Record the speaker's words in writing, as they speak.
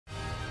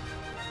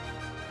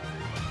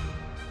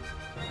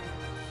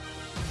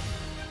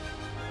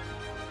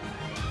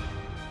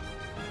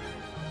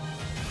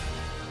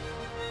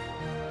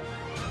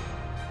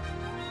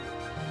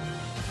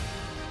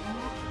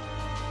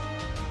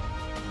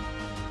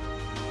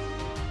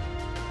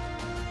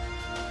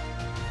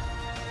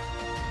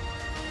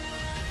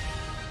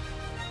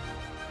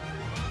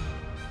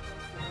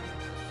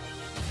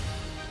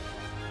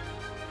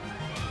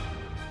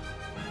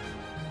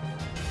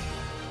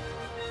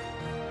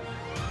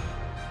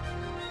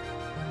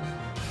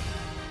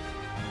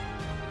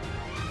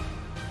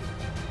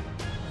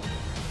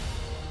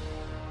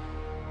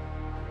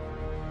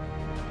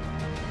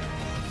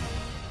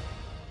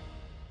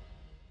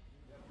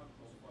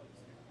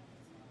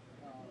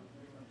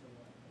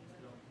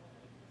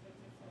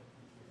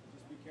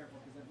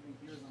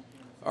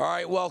All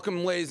right,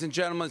 welcome, ladies and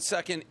gentlemen.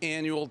 Second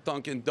annual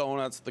Dunkin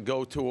Donuts, the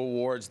Go2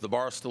 Awards, the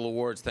Barstool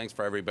Awards. Thanks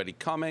for everybody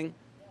coming.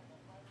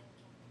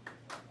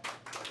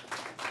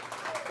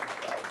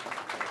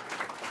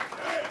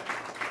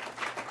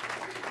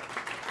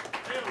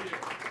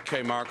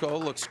 Okay, Marco,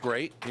 looks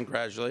great.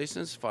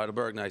 Congratulations.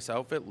 Feidelberg, nice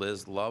outfit.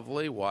 Liz,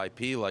 lovely.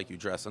 YP, like you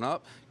dressing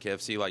up.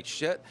 KFC, like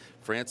shit.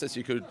 Francis,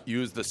 you could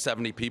use the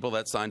 70 people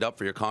that signed up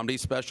for your comedy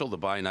special to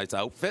buy a nice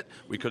outfit.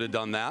 We could have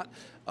done that.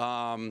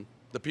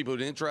 The people who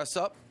didn't dress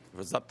up, if it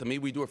was up to me,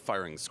 we'd do a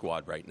firing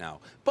squad right now.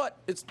 But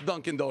it's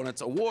Dunkin' Donuts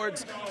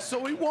Awards, so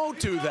we won't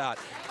do that.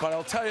 But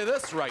I'll tell you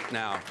this right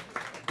now.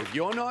 If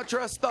you're not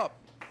dressed up,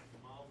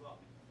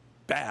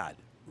 bad.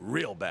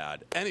 Real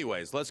bad.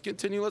 Anyways, let's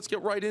continue. Let's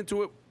get right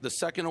into it. The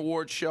second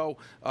award show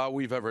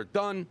we've ever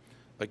done.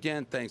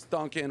 Again, thanks,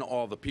 Dunkin',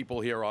 all the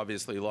people here,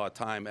 obviously a lot of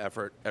time,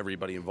 effort,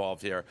 everybody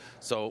involved here.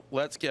 So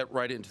let's get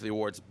right into the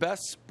awards.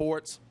 Best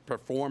Sports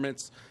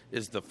Performance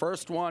is the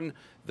first one.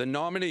 The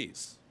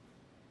nominees.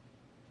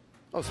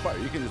 Oh, Spire,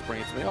 you can just bring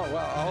it to me. Oh,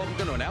 well, I'm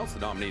going to announce the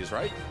nominees,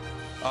 right?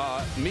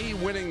 Me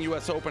winning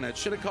U.S. Open at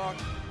Shinnecock.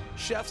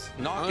 Chef's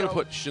knockout. I'm going to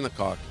put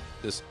Shinnecock,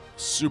 this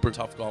super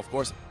tough golf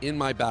course, in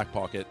my back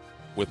pocket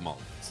with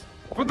Mullins.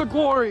 For the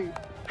glory,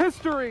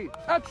 history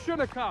at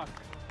Shinnecock,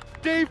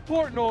 Dave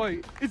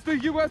Portnoy is the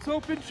U.S.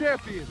 Open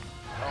champion.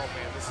 Oh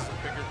man, this is a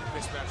bigger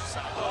mismatch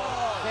sound.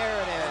 Oh,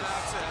 there it is.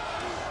 That's it.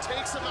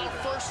 Takes him out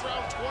first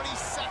round, 20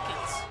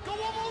 seconds. Go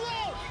one more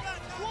round.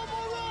 One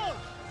more round.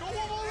 Go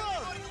one more round.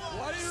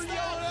 Why are you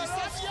yelling at us?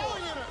 Stop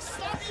yelling at us.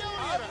 Stop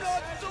yelling at us. I'm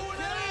not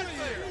doing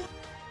anything.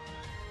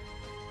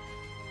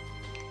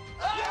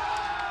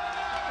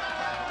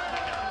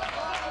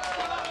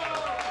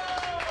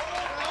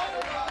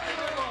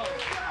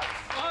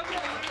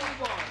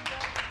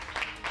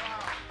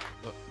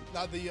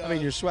 Now I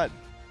mean, you're sweating.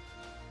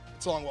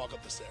 it's a long walk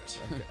up the stairs.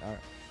 Okay, all right.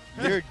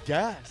 You're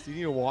gassed. Do you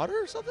need a water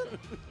or something?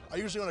 I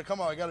usually, when I come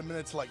out, I got a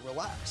minute to like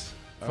relax.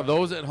 For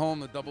those at home,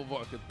 the double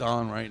vodka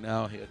Don right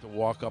now, he had to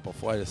walk up a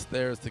flight of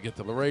stairs to get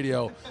to the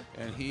radio,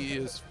 and he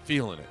is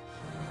feeling it.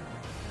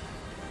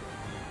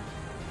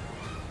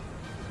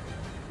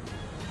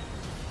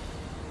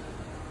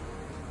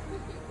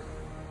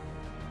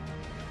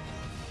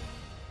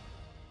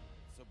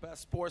 So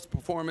best sports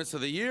performance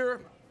of the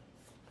year.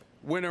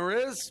 Winner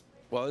is,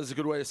 well, this is a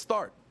good way to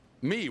start.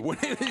 Me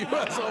winning the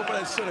U.S. Open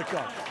at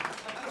Shinnecock.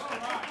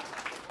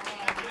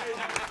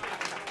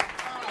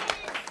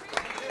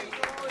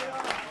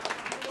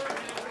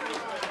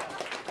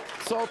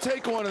 So I'll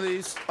take one of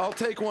these. I'll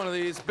take one of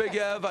these. Big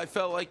Ev, I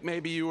felt like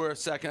maybe you were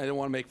second. I didn't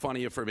want to make fun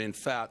of you for being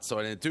fat, so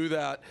I didn't do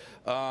that.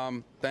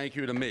 Thank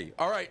you to me.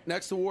 All right,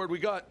 next award we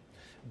got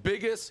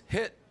biggest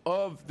hit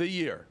of the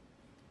year.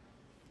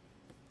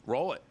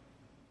 Roll it.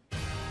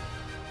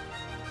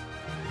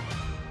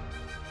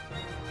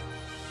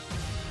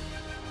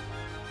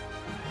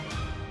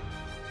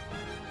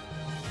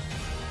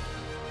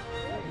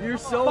 You're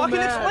so Fucking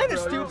mad, explain it, bro.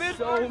 stupid.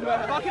 You're so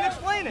mad. Fucking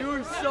explain it.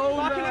 You're so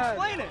Fucking mad.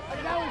 explain it.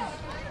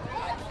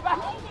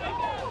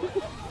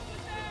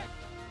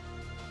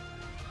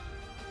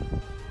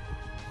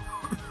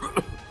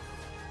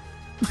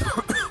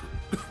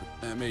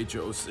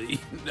 MHOC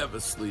never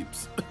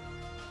sleeps.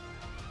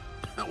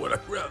 Would I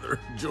rather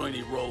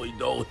joiny roly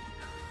dolly?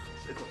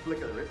 It's a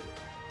flick of the wrist.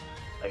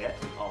 Okay.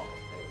 Oh.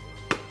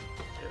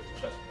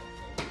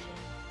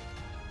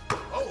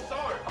 Oh,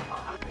 sorry.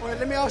 Wait,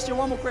 let me ask you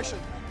one more question.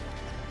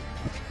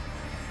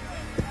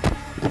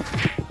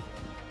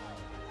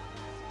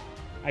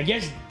 I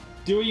guess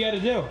do what you gotta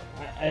do.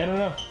 I don't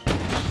know.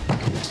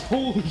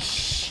 Holy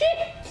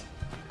shit!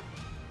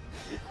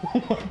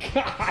 Oh my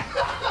god!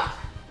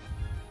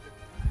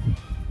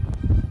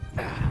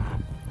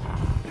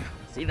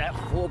 See that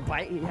full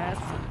bite he has?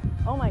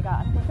 Oh my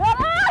god. Oh my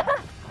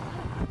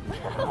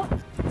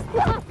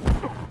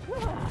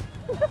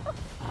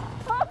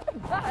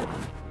god.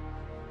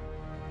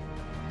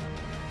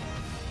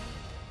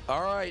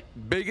 All right,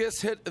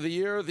 biggest hit of the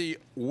year. The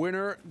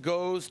winner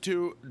goes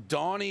to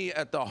Donnie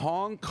at the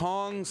Hong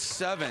Kong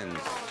Sevens.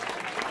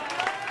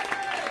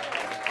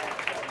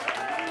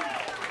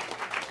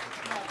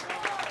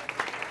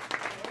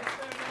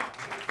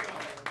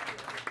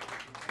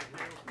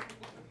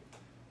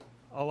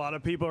 A lot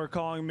of people are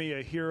calling me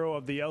a hero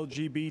of the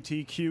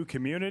LGBTQ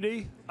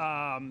community.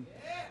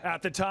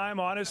 At the time,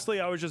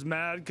 honestly, I was just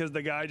mad because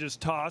the guy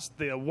just tossed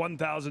the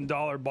 $1,000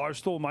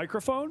 Barstool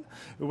microphone,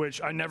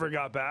 which I never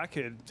got back.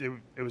 It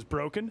was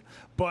broken.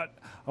 But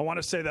I want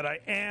to say that I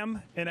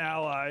am an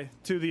ally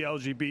to the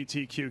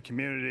LGBTQ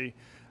community.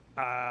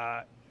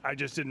 I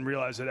just didn't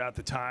realize it at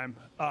the time.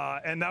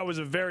 And that was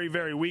a very,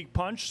 very weak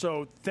punch.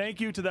 So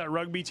thank you to that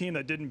rugby team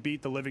that didn't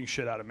beat the living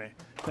shit out of me.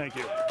 Thank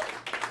you.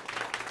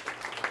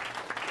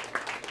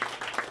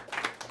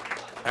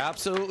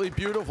 Absolutely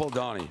beautiful,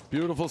 Donnie.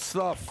 Beautiful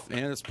stuff.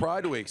 And it's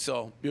Pride Week,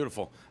 so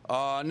beautiful.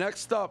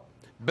 Next up,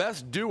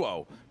 Best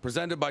Duo,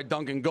 presented by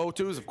Dunkin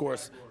Go2s, of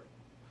course.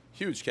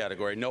 Huge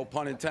category, no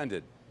pun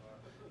intended.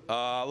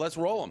 Let's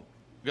roll them.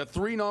 We got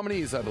 3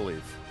 nominees, I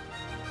believe.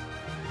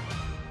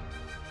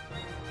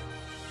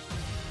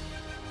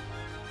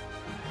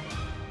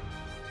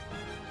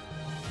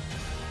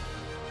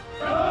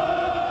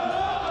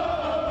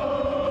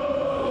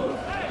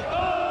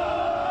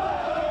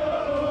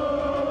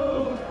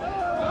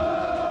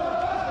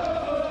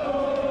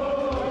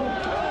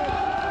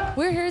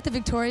 We're here at the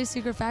Victoria's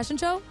Secret Fashion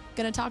Show.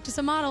 Gonna talk to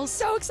some models.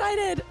 So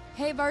excited!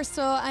 Hey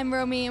Barstool, I'm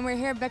Romy and we're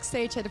here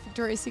backstage at the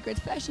Victoria's Secret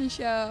Fashion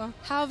Show.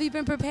 How have you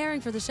been preparing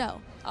for the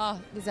show?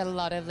 Oh, there's a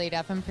lot of lead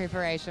up and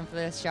preparation for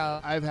this show.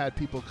 I've had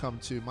people come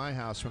to my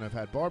house when I've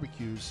had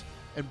barbecues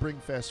and bring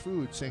fast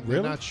food saying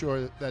Really? they're not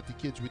sure that the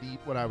kids would eat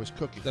what I was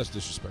cooking. That's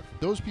disrespectful.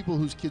 Those people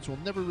whose kids will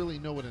never really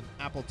know what an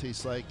apple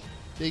tastes like,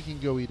 they can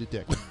go eat a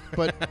dick.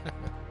 But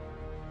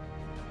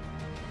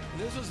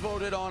this was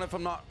voted on, if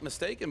I'm not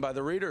mistaken, by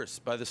the readers,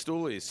 by the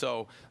stoolies.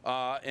 So,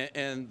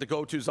 and the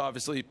go-tos,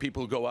 obviously,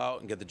 people who go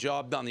out and get the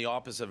job done, the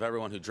opposite of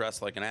everyone who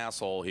dressed like an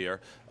asshole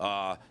here,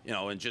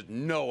 and just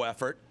no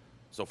effort.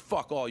 So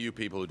fuck all you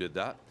people who did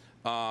that.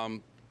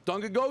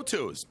 Dunkin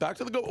Go2s, back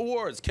to the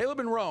awards. Caleb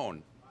and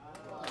Roan.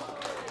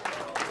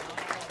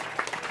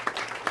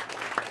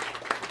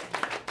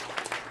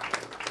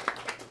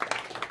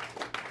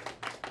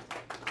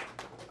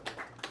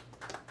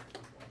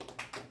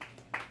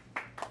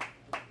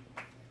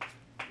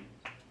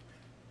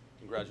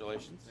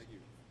 Congratulations. Thank you.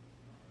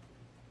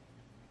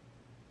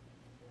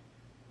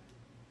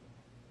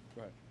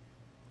 Go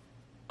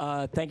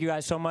ahead. Thank you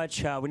guys so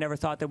much. We never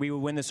thought that we would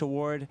win this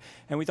award,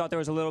 and we thought there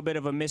was a little bit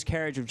of a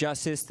miscarriage of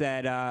justice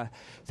that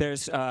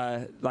there's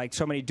like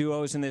so many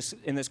duos in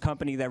this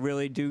company that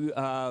really do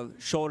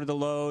shoulder the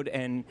load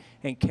and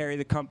carry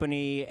the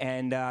company,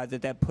 and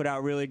that put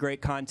out really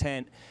great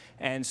content.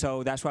 And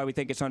so that's why we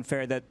think it's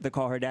unfair that the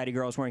Call Her Daddy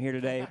girls weren't here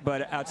today.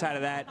 But outside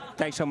of that,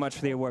 thanks so much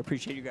for the award.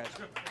 Appreciate you guys.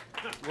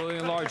 Willie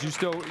and Large,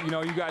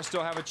 you guys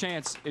still have a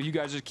chance if you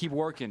guys just keep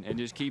working and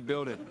just keep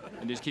building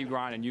and just keep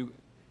grinding.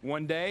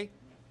 One day,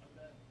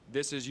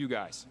 this is you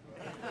guys.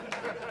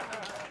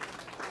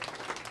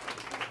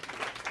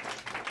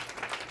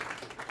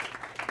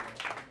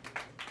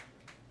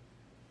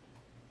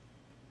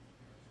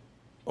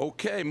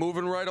 Okay,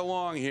 moving right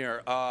along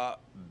here.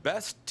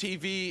 Best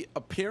TV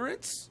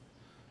appearance.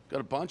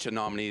 Got a bunch of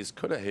nominees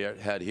could have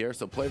had here,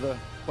 so play them.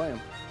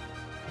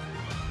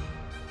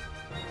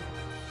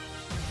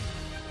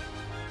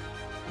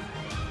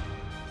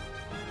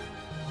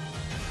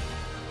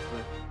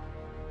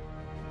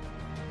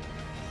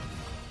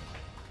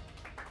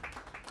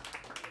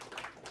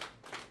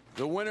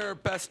 The winner,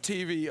 Best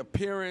TV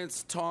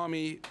Appearance,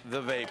 Tommy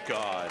the Vape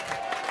God.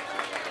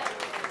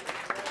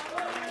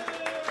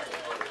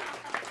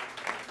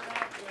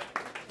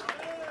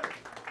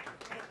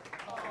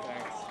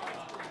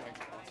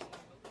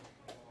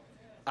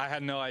 I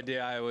had no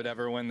idea I would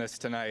ever win this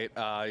tonight.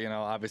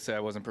 Obviously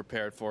I wasn't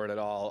prepared for it at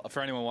all.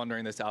 For anyone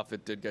wondering, this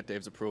outfit did get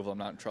Dave's approval. I'm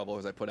not in trouble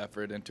because I put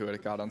effort into it.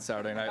 It got on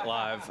Saturday Night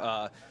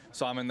Live.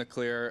 So I'm in the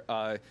clear.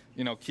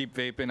 Keep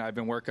vaping. I've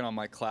been working on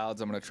my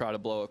clouds. I'm going to try to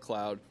blow a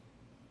cloud.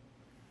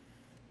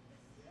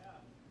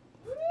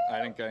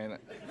 I didn't get anything.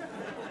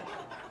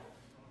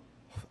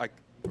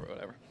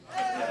 Whatever.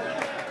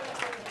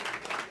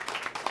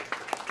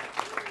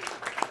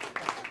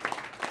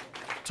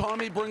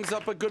 Tommy brings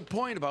up a good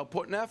point about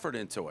putting effort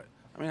into it.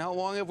 I mean, how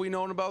long have we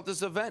known about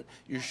this event?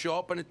 You show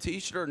up in a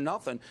T-shirt or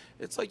nothing.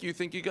 It's like you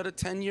think you got a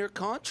 10-year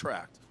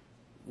contract.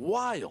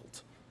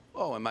 Wild.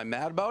 Oh, am I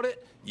mad about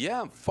it?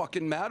 Yeah, I'm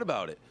fucking mad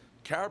about it.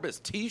 Carabas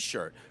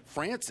T-shirt.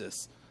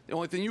 Francis. The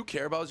only thing you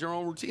care about is your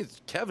own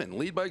routines. Kevin,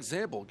 lead by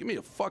example. Give me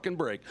a fucking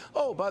break.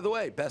 Oh, by the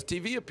way, best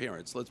TV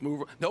appearance. Let's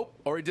move. Nope,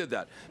 already did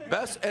that.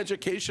 Best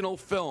educational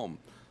film.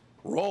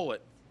 Roll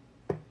it.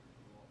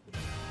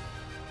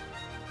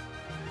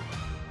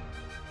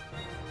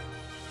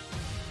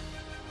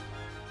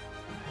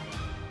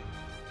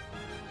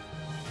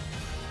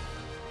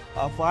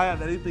 If I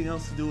have anything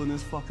else to do in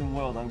this fucking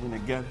world, I'm gonna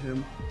get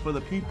him for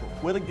the people.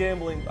 I'm the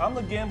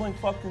gambling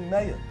fucking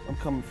mayor. I'm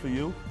coming for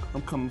you.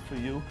 I'm coming for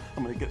you.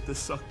 I'm gonna get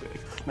this suckbag.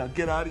 Now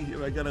get out of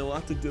here. I got a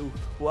lot to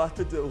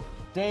do.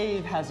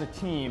 Dave has a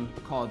team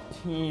called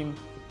Team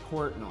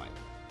Portnoy.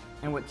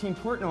 And what Team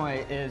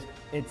Portnoy is,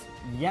 it's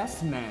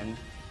yes men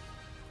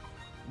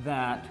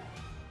that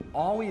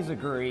always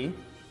agree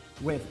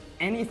with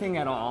anything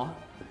at all.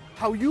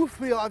 How you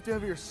feel after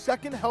having your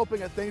second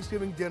helping at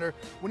Thanksgiving dinner,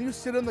 when you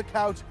sit on the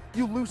couch,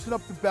 you loosen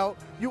up the belt,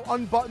 you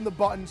unbutton the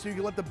button so you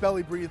can let the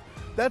belly breathe.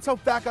 That's how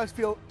fat guys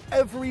feel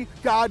every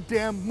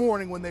goddamn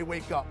morning when they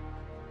wake up.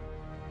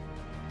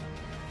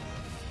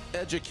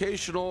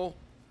 Educational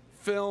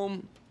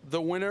film, the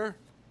winner,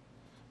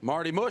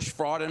 Marty Mush,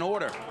 Fraud and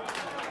Order.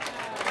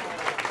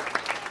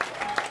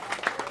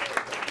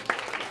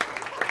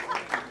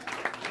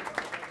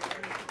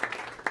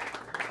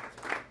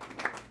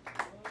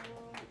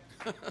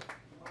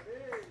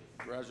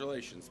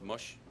 Congratulations,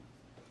 Mush.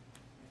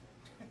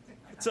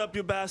 What's up,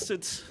 you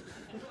bastards?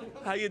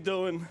 How you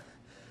doing?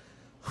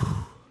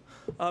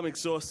 I'm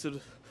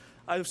exhausted.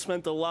 I've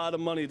spent a lot of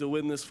money to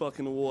win this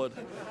fucking award.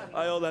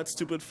 I owe that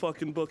stupid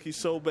fucking bookie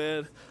so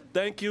bad.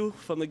 Thank you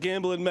from the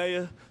gambling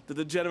mayor, the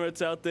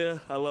degenerates out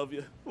there. I love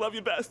you. Love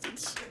you,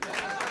 bastards.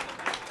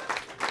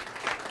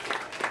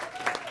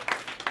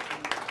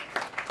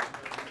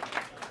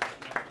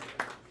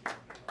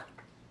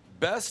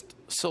 Best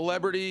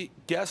celebrity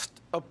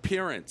guest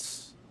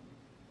appearance.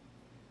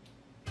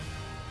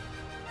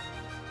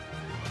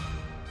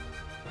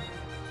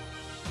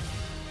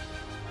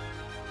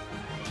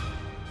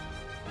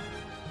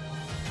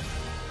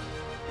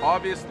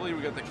 Obviously,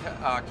 we got the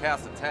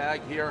cast a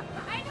tag here.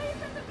 I know you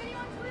sent the video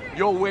on Twitter.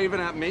 You're waving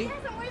at me? Yes,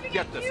 I'm waving at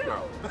Get this you.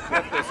 girl.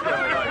 Get this girl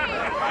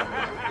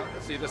right.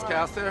 See this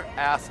cast there?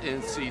 Ass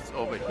in seats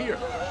over here.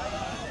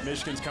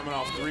 Michigan's coming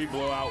off 3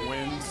 blowout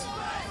wins.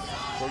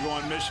 We're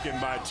going Michigan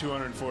by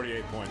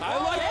 248 points.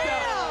 I like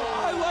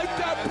that. I like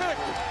that pick.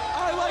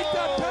 I like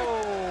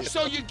that pick.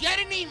 So you get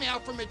an email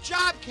from a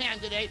job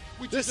candidate,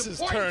 which This is is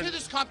important turned to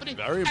this company,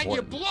 very and you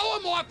important. blow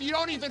them off, you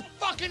don't even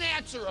fucking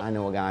answer them. I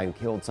know a guy who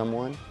killed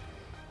someone,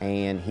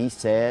 and he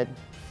said,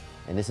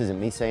 and this isn't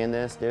me saying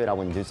this, dude, I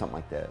wouldn't do something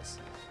like this,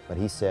 but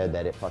he said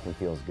that it fucking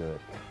feels good.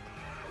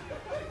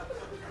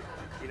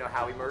 You know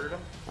how he murdered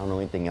him? I don't know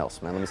anything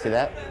else, man. Let me see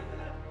that.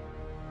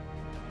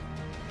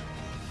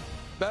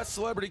 Best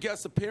celebrity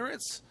guest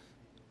appearance.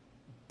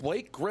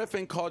 Blake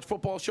Griffin, college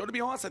football show. To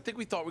be honest, I think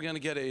we thought we were going to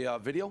get a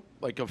video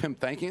like of him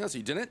thanking us.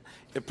 He didn't.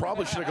 It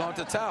probably should have gone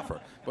to Taffer,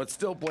 but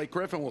still, Blake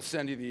Griffin will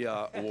send you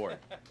the award.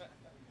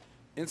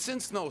 And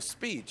since no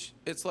speech,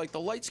 it's like the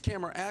lights,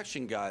 camera,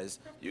 action guys.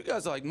 You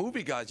guys are like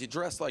movie guys. You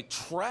dress like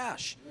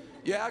trash.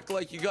 You act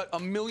like you got a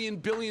million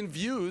billion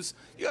views.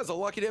 You guys are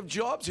lucky to have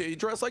jobs here. You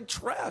dress like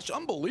trash.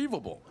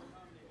 Unbelievable.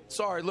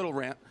 Sorry, little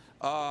rant.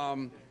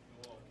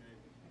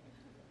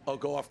 Oh,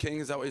 go off king.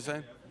 Is that what you're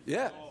saying?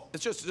 Yeah.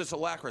 It's just a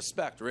lack of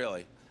respect,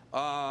 really.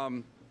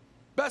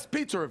 Best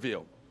pizza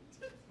review.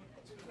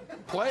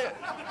 Play it.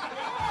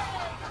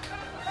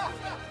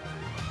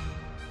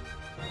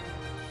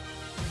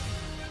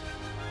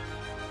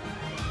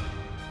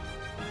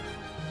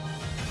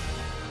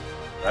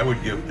 I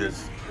would give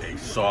this a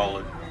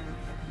solid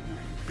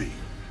B,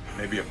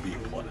 maybe a B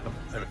plus.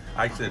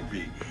 I said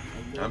B.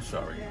 I'm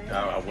sorry.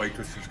 Our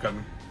waitress is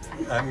coming.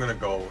 I'm going to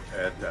go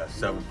at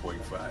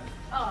 7.5.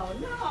 Oh,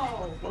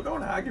 no. Well,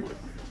 don't argue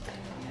with me.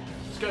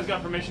 This guy's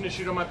got permission to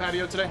shoot on my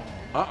patio today?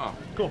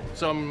 Cool.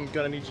 So I'm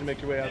gonna need you to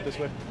make your way out this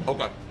way.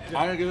 Okay. I'm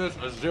going to give this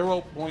a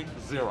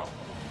 0.0.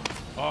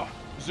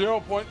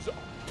 0.0.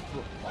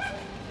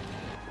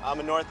 I'm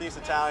a Northeast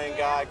Italian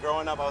guy.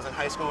 Growing up, I was in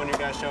high school when your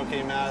guys' show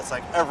came out. It's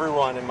like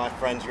everyone in my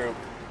friends group,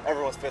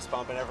 everyone's fist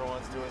pumping,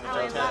 everyone's doing the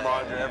Joe Tan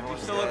laundry. You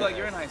still look like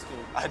you're in high school.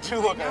 I do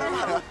look like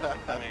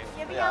I mean,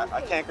 yeah, I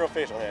can't grow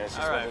facial hair. It's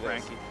just All right, what it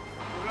is. Frankie.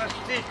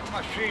 Plastic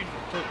machine,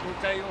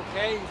 are you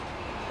okay?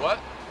 What?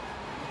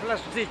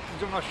 Plastic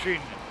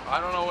machine. I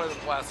don't know where the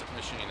plastic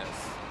machine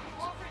is.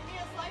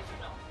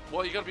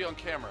 Well, you gotta be on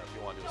camera if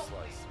you want to do a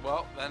slice.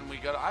 Well, then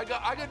I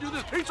gotta do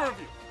this pizza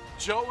review.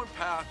 Joe and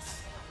Pat's.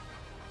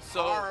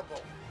 So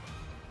Horrible.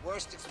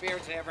 Worst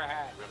experience I ever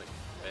had. Really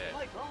bad.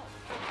 My God.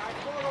 I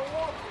fought a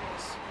war for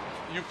this.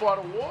 You fought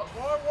a war?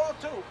 World War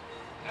II.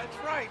 That's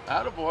right.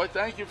 Attaboy,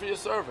 thank you for your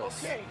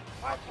service. Okay,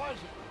 my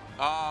pleasure.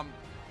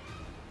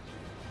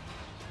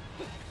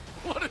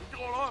 What is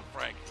going on,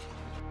 Frank?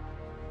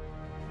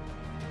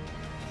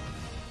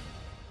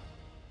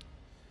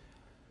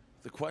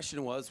 The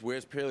question was,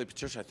 where's Pearly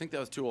Patricia? I think that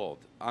was too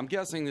old. I'm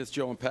guessing it's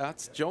Joe and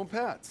Pat's. Joe and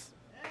Pat's.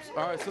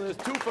 All right, so there's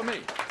 2 for me.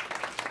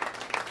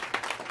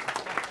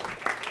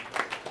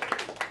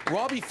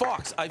 Robbie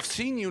Fox, I've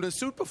seen you in a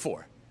suit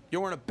before.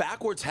 You're wearing a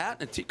backwards hat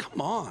and a tee. Come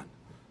on.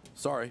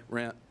 Sorry,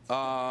 rant.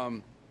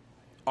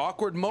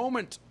 Awkward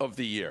moment of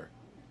the year.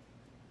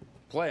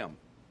 Play them.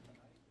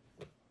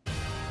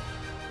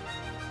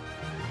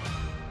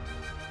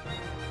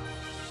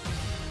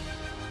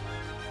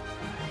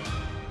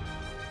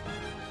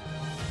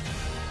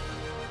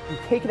 You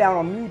take it out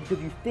on me because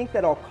you think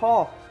that I'll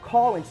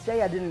call and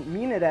say I didn't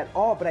mean it at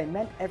all, but I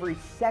meant every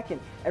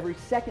second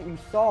you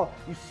saw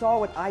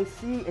what I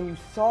see, and you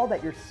saw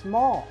that you're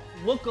small.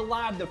 Look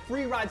alive, the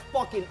free ride's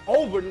fucking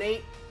over,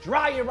 Nate.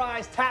 Dry your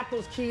eyes, tap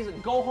those keys,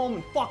 and go home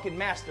and fucking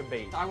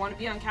masturbate. I want to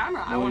be on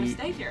camera. I want to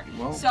stay here.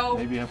 Well, so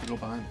maybe you have to go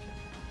behind.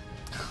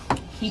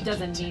 he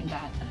doesn't mean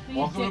that.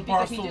 Welcome to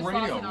because he Barstool just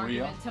Radio, lost an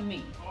Rhea. argument to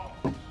me.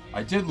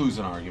 I did lose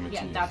an argument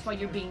Yeah, to you. that's why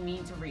you're being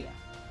mean to Rhea.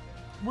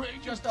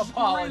 Just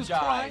apologize.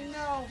 I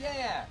know,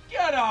 yeah.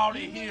 Get out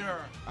of here.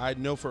 I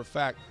know for a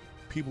fact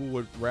people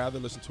would rather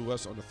listen to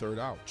us on the third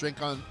hour.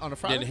 Drink on a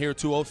Friday? Than hear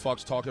 2 old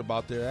fucks talking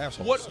about their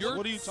assholes. What you're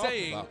are you talking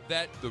saying about?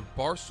 that the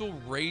Barstool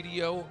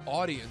Radio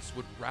audience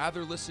would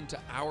rather listen to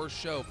our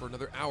show for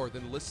another hour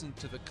than listen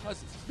to the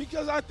Cousins?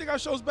 Because I think our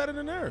show's better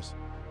than theirs.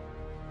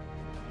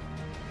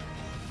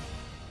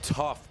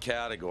 Tough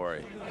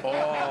category.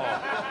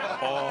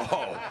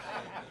 Oh,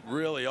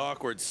 really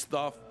awkward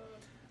stuff.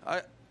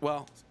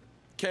 Well,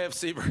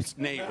 KFC versus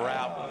Nate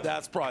Rapp.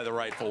 That's probably the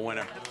rightful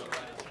winner.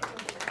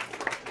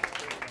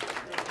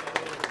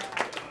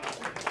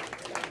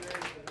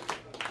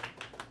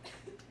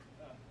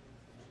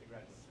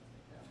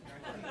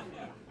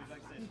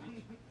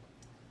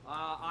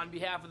 On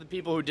behalf of the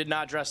people who did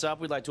not dress up,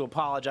 we'd like to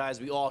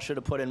apologize. We all should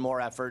have put in more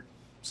effort.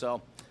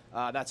 So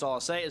that's all I'll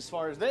say. As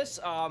far as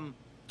this,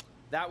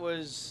 that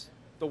was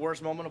the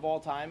worst moment of all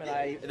time,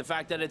 and the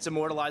fact that it's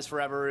immortalized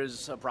forever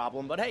is a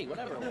problem. But hey,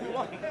 whatever. We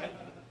won.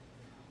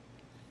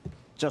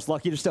 Just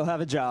lucky to still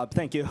have a job.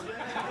 Thank you.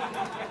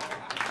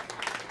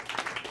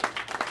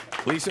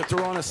 Lisa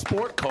threw on a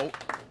sport coat.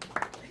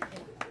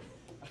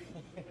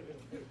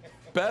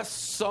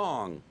 Best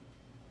song.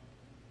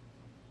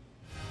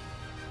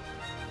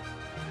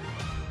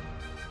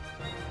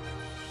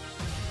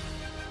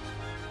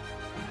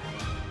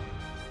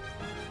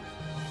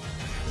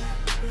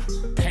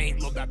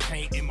 Paint, love that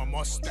paint in my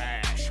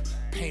mustache.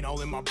 Paint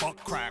all in my butt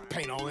crack,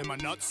 paint all in my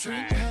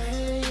nutsack.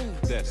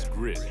 That's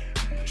grit.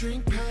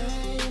 Drink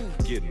pain.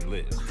 Getting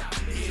lit.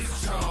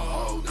 It's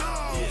tall,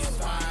 it's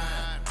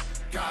fine.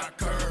 Got a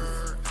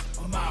curve,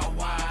 a mile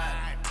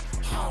wide.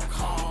 Hong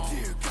Kong,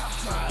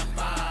 drive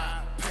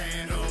by.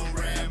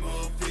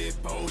 Panorama, fit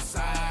both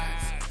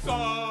sides.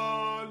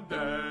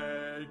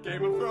 Sunday,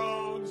 Game of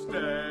Thrones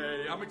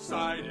Day. I'm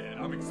excited,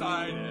 I'm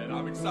excited,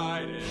 I'm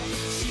excited.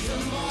 She's a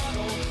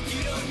model,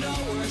 you don't know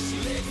where she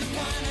lives in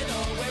Canada,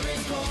 where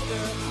it's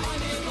colder.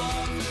 I'm in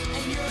love,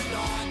 and you're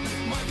not.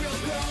 My real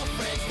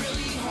girlfriend's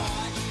really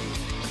hot.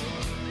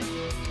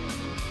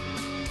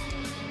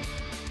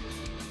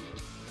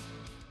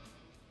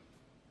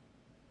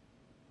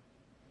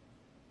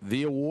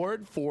 The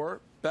award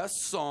for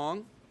Best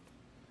Song,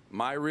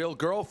 My Real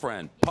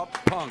Girlfriend, Pup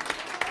Punk.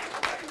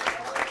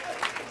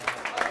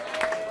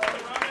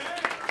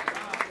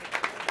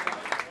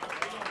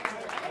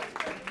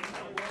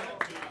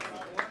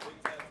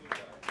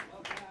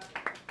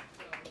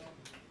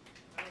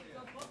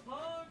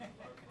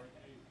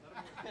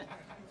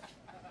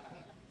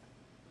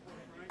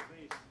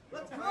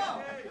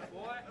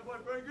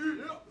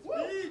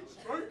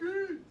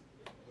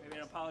 Maybe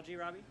an apology,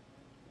 Robbie?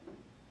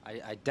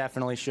 I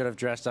definitely should have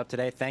dressed up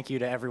today. Thank you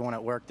to everyone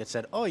at work that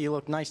said, "Oh, you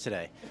look nice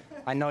today."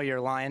 I know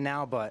you're lying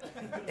now, but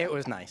it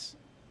was nice.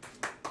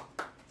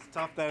 It's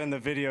tough that in the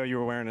video you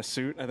were wearing a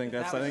suit. I think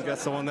that's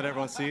the one that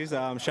everyone sees.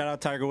 Shout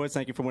out Tiger Woods,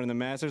 thank you for winning the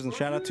Masters, and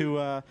shout out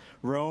to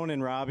Roan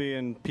and Robbie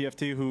and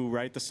PFT who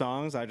write the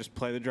songs. I just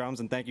play the drums,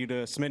 and thank you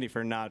to Smitty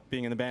for not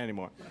being in the band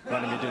anymore,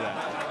 letting me do that.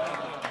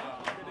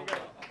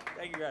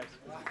 Thank you, guys.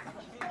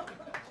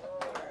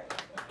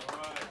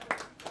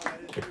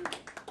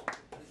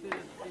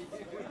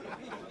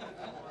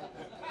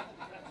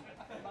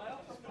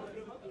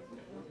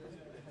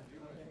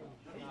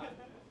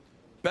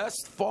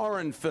 Best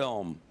Foreign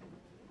Film.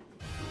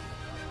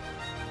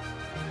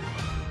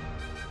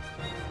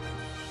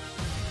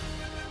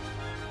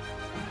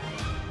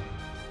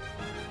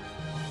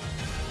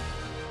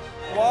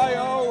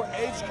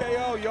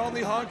 YOHKO, you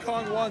only Hong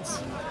Kong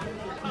once.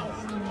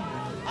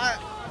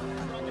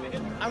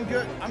 I'm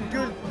good. I'm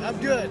good. I'm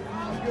good.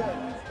 I'm good.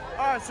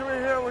 All right, so we're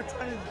here. We're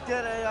trying to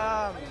get a,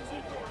 I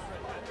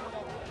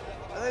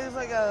think it's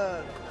like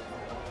a,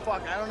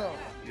 fuck, I don't know.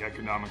 The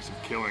economics of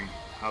killing,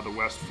 how the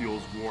West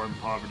fuels war and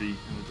poverty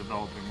in the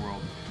developing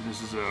world. And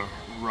this is a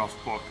rough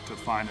book to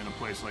find in a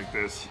place like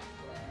this.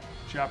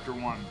 Chapter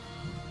 1,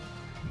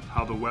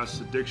 how the West's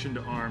addiction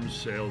to arms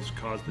sales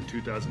caused the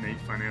 2008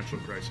 financial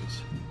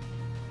crisis.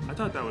 I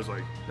thought that was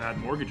like bad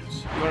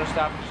mortgages. You want to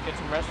stop and just get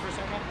some rest for a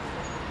second?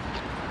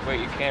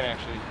 Wait, you can't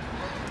actually.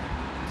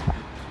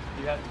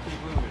 You have to keep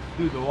moving.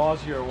 Dude, the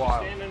walls here are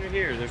wild. Stand under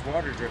here. There's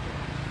water dripping.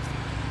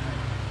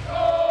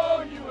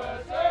 Oh,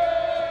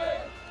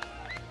 USA!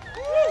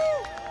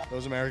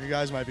 Those American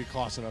guys might be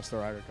costing us the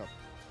Ryder Cup.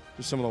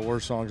 Just some of the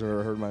worst songs I've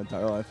ever heard in my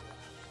entire life.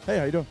 Hey,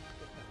 how you doing?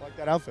 I like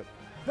that outfit.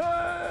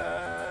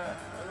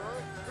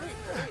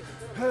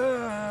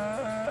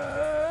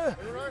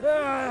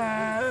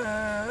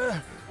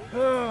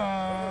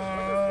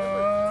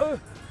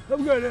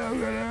 I'm good.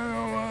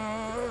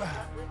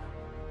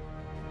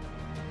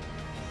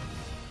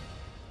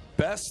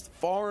 Best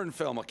Foreign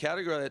Film, a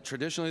category that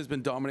traditionally has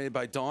been dominated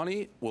by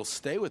Donnie, will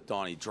stay with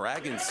Donnie.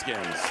 Dragon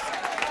Skins.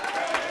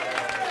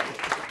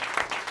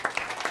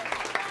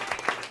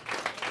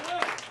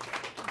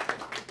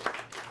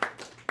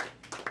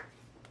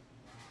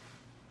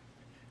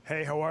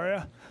 Hey, how are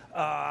you?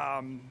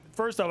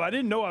 First off, I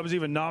didn't know I was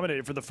even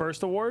nominated for the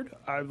first award.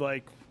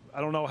 I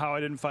don't know how I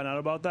didn't find out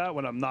about that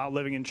when I'm not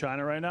living in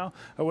China right now.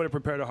 I would have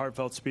prepared a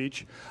heartfelt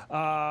speech.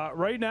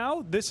 Right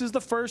now, this is the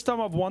first time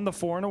I've won the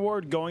Foreign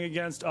Award going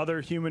against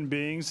other human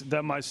beings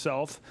than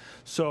myself.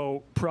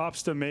 So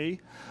props to me.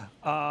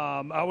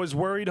 I was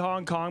worried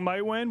Hong Kong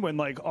might win when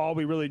all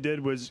we really did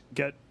was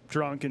get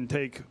drunk and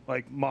take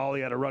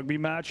Molly at a rugby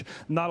match.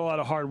 Not a lot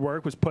of hard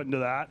work was put into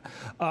that.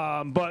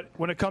 But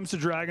when it comes to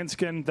Dragon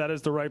Skin, that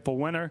is the rightful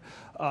winner.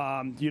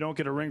 You don't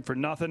get a ring for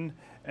nothing.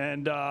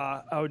 And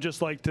I would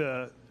just like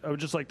to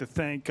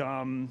thank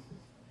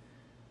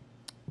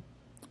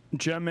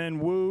Jemin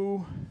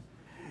Wu,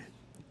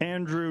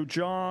 Andrew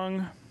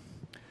Zhang,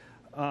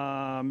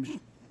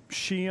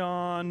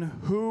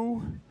 Xian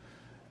Hu,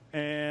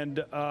 and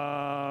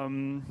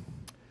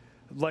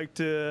I'd like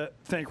to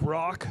thank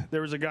Rock.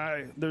 There's a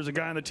guy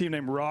on the team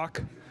named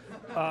Rock.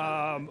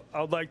 I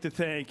would like to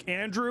thank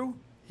Andrew.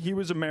 He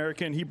was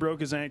American. He broke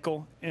his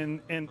ankle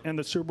in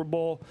the Super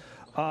Bowl.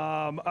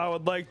 I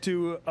would like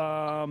to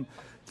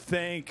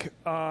thank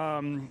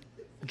Jiang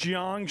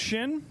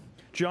Shin.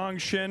 Jiang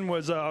Shin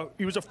was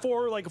he was a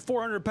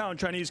 400-pound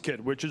Chinese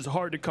kid, which is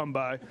hard to come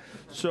by.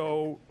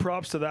 So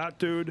props to that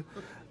dude.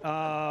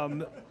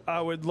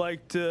 I would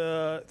like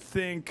to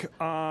thank.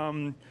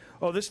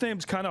 This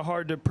name's kind of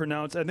hard to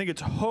pronounce. I think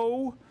it's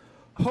Ho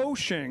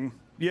Shing.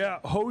 Yeah,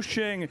 Ho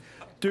Shing.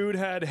 Dude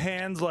had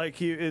hands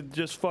like it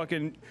just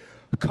fucking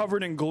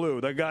covered in glue.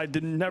 That guy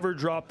never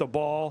drop the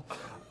ball.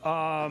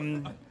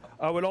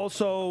 I would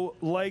also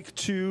like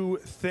to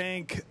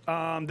thank,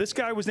 this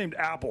guy was named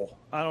Apple.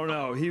 I don't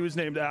know. He was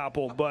named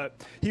Apple,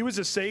 but he was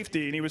a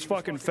safety, and he was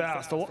fucking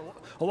fast. A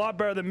lot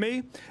better than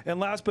me. And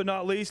last but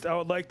not least, I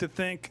would like to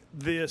thank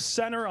the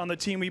center on the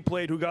team we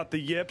played who got the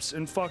yips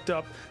and fucked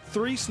up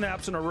 3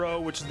 snaps in a row,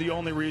 which is the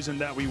only reason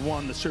that we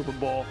won the Super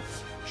Bowl.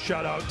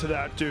 Shout out to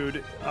that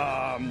dude.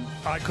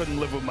 I couldn't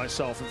live with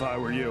myself if I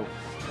were you.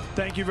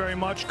 Thank you very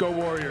much. Go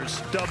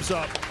Warriors. Dubs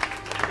up.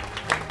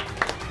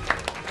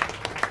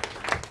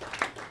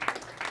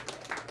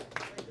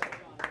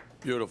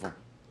 Beautiful.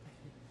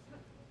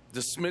 The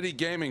Smitty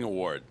Gaming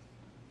Award.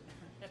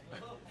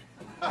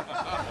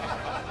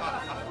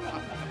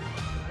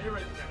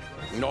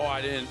 No, I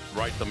didn't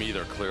write them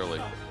either, clearly.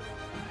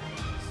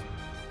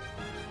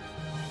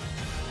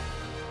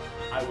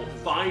 I will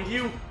find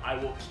you. I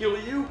will kill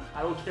you.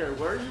 I don't care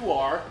where you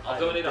are. I'll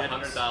donate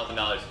 $100,000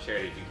 to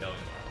charity if you kill me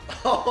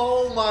tomorrow.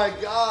 Oh my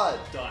God.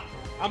 Done.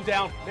 I'm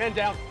down. Man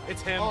down.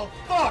 It's him. Oh,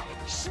 fuck.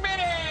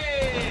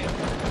 Smitty!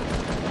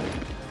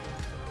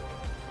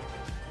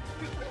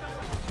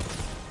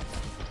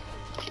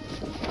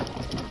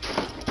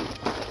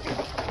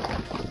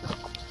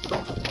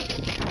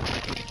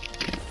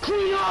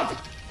 Clean up!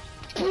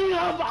 Clean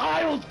up,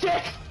 idle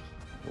dick!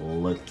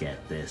 Look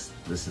at this.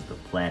 This is the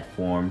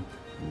platform.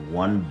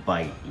 One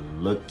bite.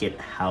 Look at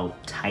how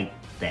tight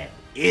that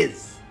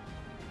is.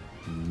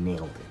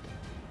 Nailed it.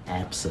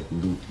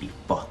 Absolutely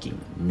fucking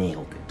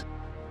nailed it.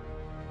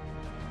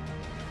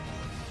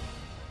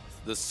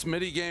 The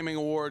Smitty Gaming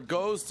Award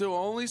goes to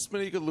only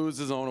Smitty could lose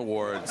his own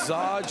award.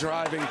 Za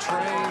driving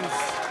trains.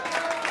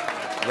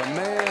 The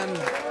man.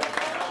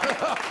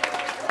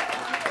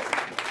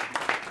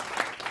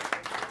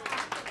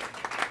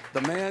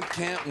 The man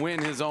can't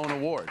win his own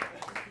award.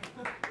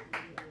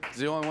 He's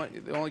the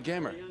only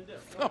gamer.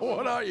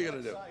 What are you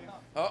gonna do?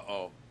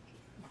 Uh-oh.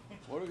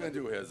 What are we gonna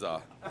do here,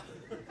 Za?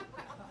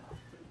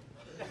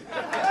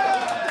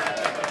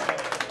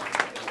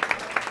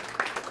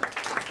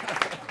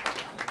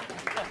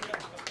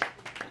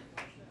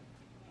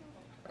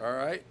 All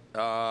right.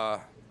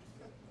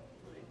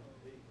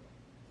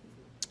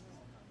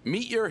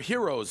 Meet Your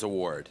Heroes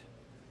Award.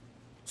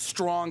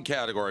 Strong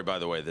category, by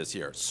the way, this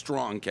year.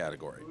 Strong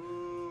category.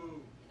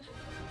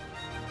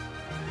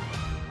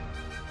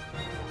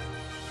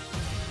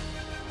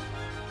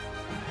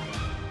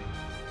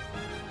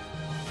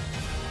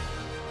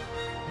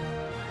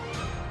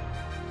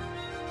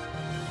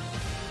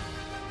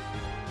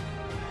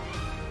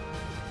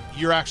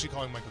 You're actually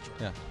calling Michael Jordan.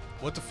 Yeah.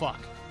 What the fuck?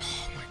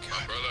 Oh my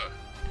God.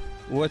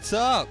 What's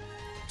up?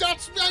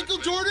 That's Michael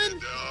Jordan?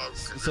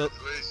 So,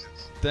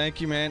 thank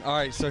you, man. All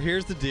right, so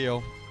here's the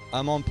deal.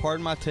 I'm on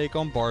Pardon My Take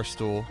on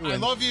Barstool. I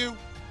love you.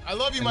 I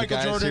love you, and Michael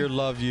the guys Jordan. here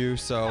love you,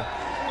 so.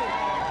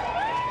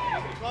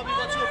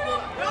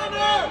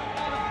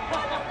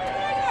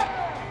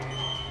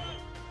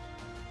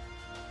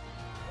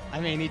 I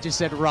mean, he just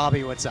said,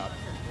 Robbie, what's up?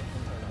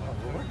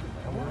 What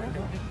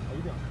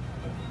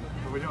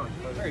are we doing?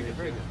 Very good,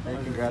 very good.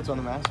 Hey, congrats on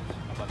the Masters.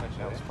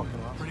 That was fucking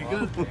awesome. Pretty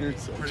good. You're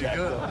so Pretty jacked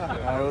good. up. All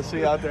right, we'll see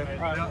you out there.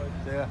 All right.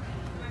 See ya.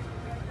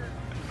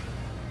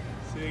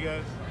 See you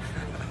guys.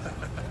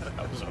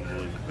 That was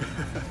unbelievable.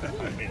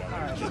 I mean,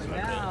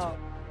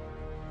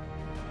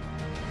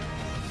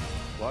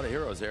 A lot of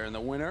heroes here, and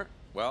the winner,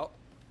 well,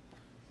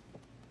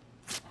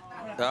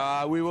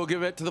 we will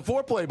give it to the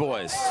Foreplay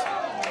Boys.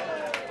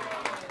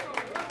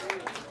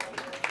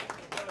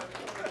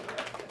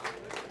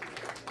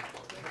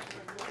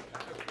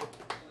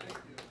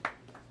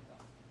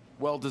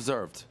 Well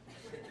deserved.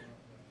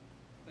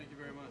 Thank you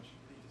very much.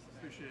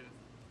 Appreciate it.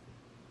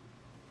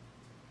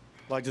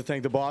 I'd like to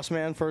thank the boss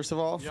man, first of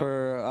all,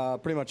 for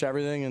pretty much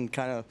everything and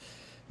kind of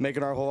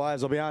making our whole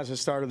lives. I'll be honest, I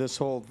started this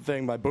whole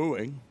thing by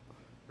booing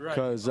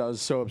because I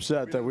was so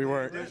upset that we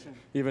weren't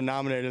even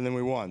nominated and then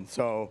we won.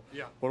 So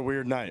what a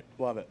weird night.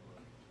 Love it.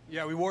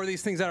 Yeah, we wore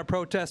these things out of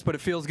protest, but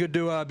it feels good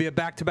to be a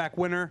back-to-back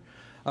winner.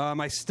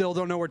 I still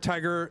don't know where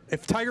Tiger...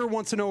 If Tiger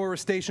wants to know where we're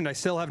stationed, I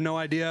still have no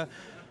idea.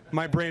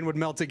 My brain would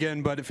melt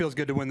again, but it feels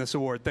good to win this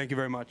award. Thank you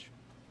very much.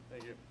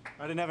 Thank you.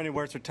 I didn't have any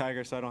words for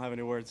Tiger, so I don't have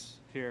any words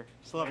here.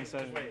 Still haven't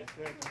said it.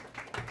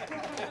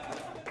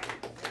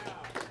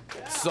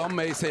 Some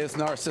may say it's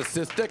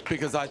narcissistic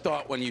because I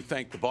thought when you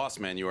thanked the boss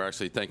man, you were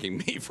actually thanking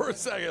me for a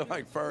second,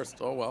 like first.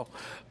 Oh,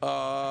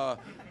 well.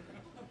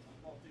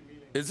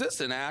 Is this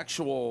an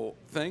actual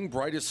thing?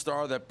 Brightest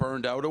Star That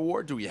Burned Out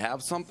Award? Do we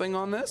have something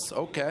on this?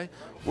 Okay.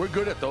 We're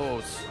good at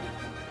those.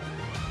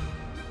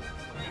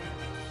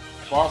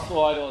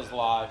 Barstool Idol is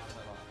live.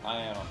 I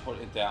am. I'm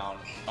putting it down.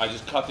 I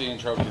just cut the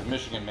intro because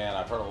Michigan, man,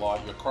 I've heard a lot.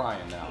 You're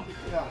crying now.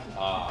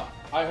 Yeah.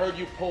 I heard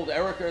you pulled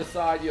Erica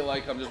aside. You're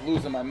like, I'm just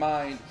losing my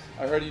mind.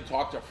 I heard you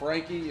talk to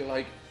Frankie. You're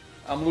like,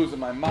 I'm losing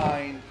my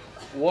mind.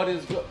 What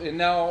is good? And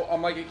now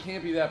I'm like, it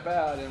can't be that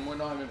bad, and we're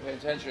not even paying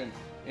attention,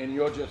 and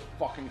you're just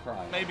fucking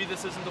crying. Maybe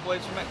this isn't the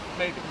place for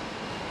making.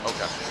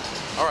 Okay.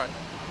 All right.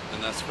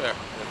 And that's fair.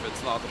 If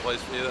it's not the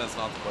place for you, then it's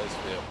not the place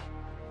for you.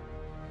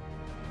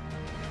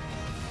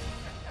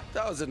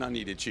 That was an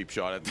unneeded cheap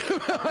shot at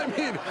them. I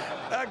mean,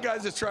 that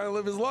guy's just trying to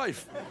live his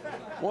life.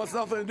 Wants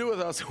nothing to do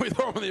with us. We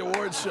throw him in the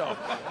awards show.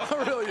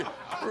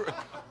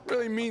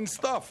 Really mean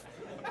stuff.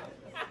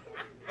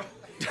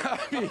 I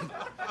mean,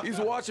 he's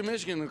watching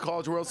Michigan in the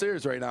College World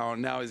Series right now,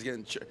 and now he's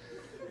getting...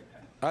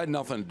 I had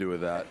nothing to do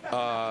with that.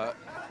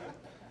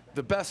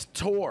 The best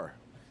tour.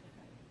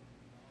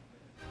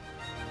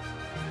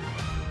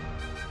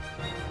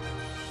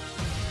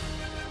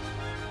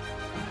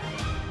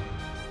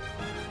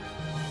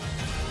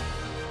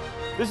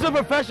 This is a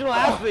professional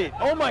athlete.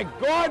 Oh my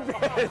God,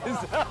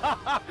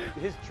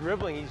 his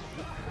dribbling.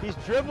 He's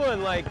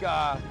dribbling like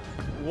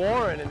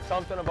Warren and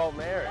something about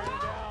Mary.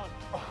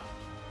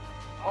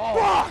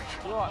 Oh,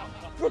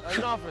 fuck!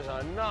 Enough is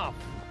enough.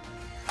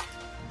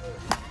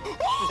 Oh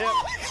my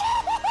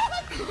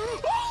God!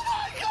 Oh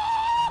my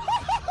God!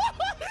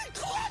 He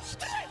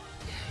clutched it!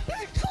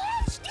 He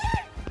clutched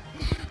it!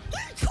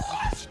 He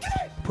clutched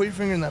it! Put your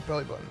finger in that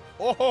belly button.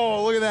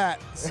 Oh, look at that.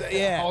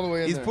 Yeah. All the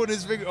way in He's there. put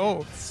his finger.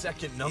 Oh.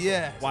 Second number.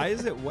 Yeah. Why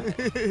is it wet?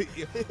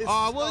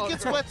 Well, it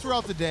gets wet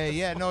throughout the day.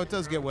 Yeah, no, it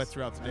does get wet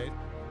throughout the day.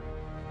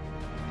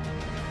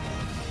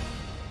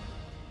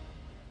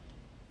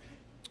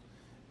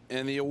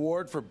 And the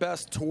award for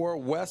Best Tour,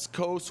 West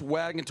Coast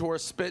Wagon Tour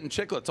Spit and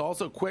Chiclets.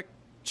 Also, quick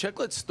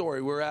Chiclet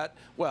story. We're at,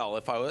 well,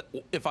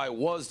 if I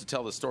was to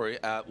tell the story,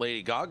 at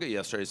Lady Gaga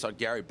yesterday, I saw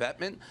Gary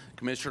Bettman,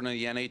 commissioner of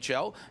the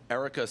NHL.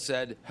 Erica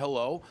said,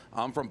 hello,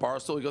 I'm from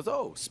Barstool. He goes,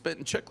 oh, Spit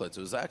and Chiclets.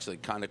 It was actually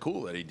kind of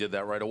cool that he did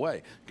that right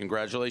away.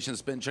 Congratulations,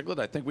 Spit and Chiclet.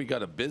 I think we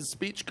got a biz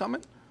speech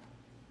coming.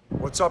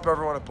 What's up,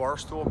 everyone at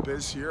Barstool?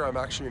 Biz here. I'm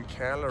actually in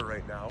Canada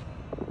right now.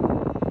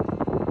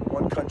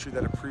 One country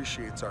that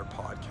appreciates our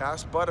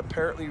podcast, but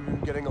apparently we've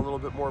been getting a little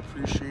bit more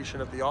appreciation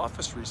at the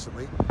office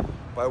recently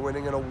by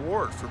winning an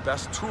award for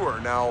Best Tour.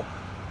 Now,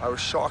 I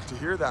was shocked to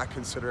hear that,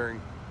 considering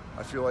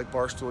I feel like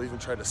Barstool even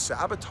tried to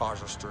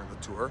sabotage us during the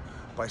tour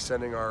by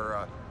sending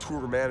our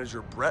tour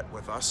manager, Brett,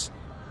 with us.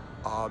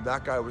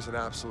 That guy was an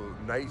absolute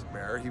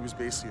nightmare. He was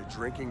basically a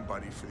drinking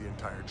buddy for the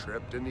entire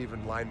trip, didn't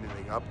even line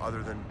anything up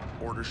other than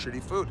order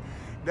shitty food.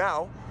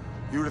 Now,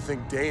 you would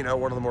think Dana,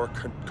 one of the more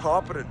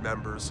competent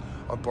members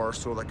of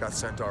Barstool that got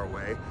sent our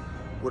way,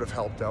 would have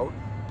helped out,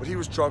 but he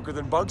was drunker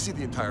than Bugsy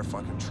the entire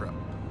fucking trip.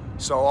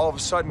 So all of a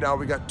sudden now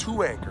we got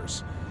two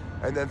anchors,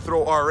 and then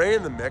throw RA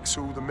in the mix,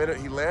 who the minute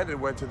he landed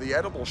went to the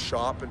edible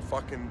shop and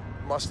fucking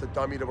must have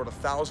dummied about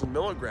 1,000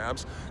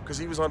 milligrams because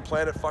he was on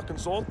Planet fucking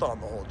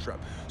Zoltan the whole trip.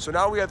 So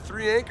now we had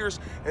three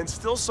anchors and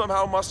still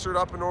somehow mustered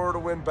up in order to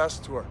win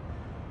Best Tour.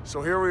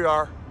 So here we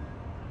are.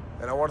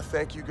 And I want to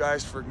thank you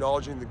guys for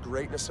acknowledging the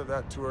greatness of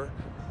that tour.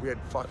 We had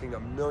fucking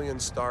 1 million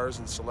stars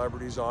and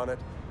celebrities on it,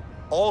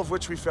 all of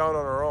which we found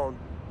on our own,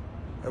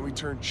 and we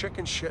turned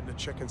chicken shit into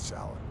chicken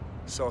salad.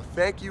 So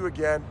thank you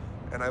again,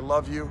 and I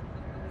love you,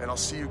 and I'll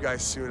see you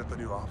guys soon at the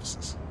new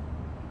offices.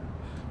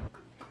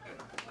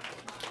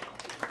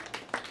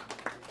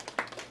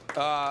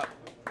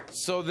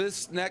 So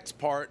this next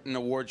part in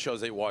award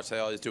shows they watch, they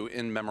always do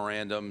in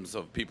memorandums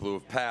of people who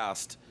have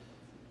passed.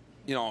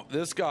 You know,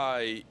 this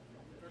guy,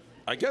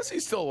 I guess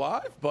he's still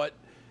alive, but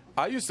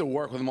I used to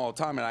work with him all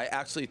the time, and I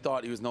actually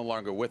thought he was no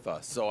longer with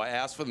us. So I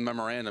asked for the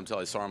memorandum until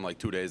I saw him like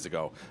 2 days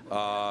ago.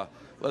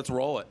 Let's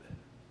roll it.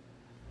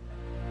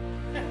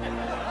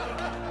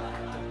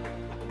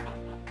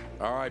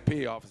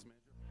 R.I.P. Office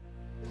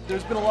Manager.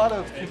 There's been a lot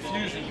of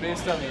confusion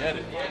based on the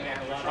edit.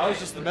 I was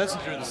just the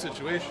messenger of the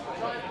situation.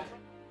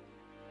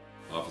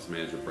 Office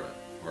Manager Brett,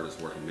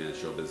 hardest working man in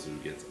show business who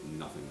gets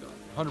nothing done.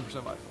 100%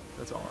 my fault.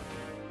 That's all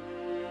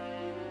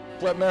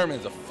Brett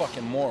Merriman's a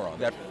fucking moron.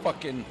 That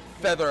fucking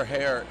feather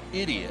hair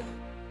idiot.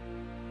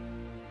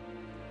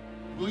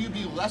 Will you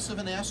be less of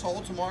an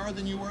asshole tomorrow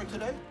than you were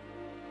today?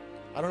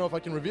 I don't know if I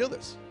can reveal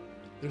this.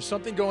 There's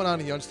something going on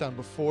in Youngstown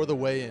before the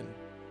weigh-in.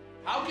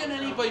 How can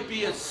anybody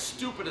be as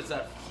stupid as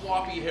that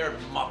floppy-haired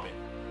muppet?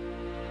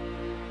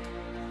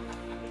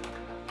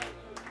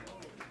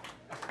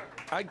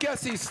 I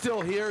guess he's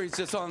still here. He's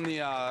just on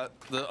the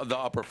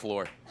upper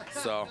floor.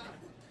 So,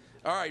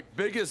 all right,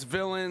 biggest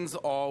villains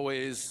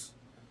always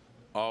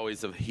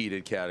a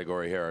heated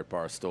category here at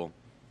Barstool.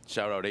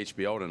 Shout out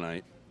HBO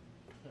tonight.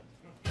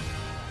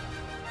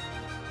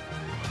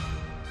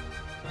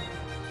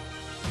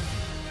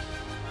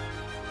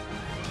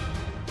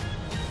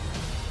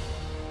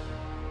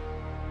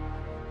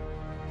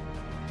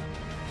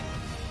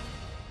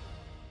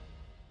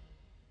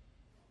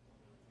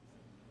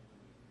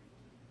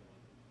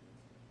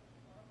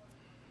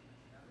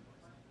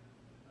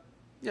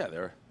 Yeah,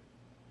 there.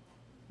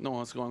 No one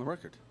wants to go on the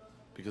record.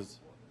 Because,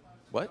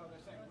 what?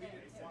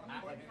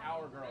 Like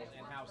our girls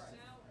in-house.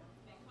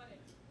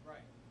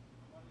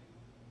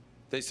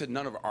 They said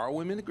none of our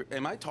women agree.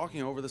 Am I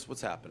talking over this?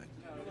 What's happening?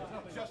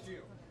 Just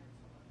you.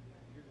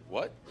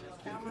 What?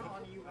 Camera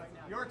on you right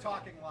now. You're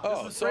talking live.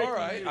 Oh, so all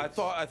right. I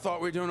thought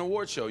we were doing an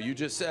award show. You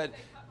just said,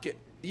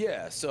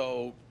 yeah.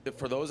 So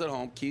for those at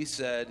home, Keith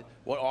said,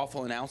 what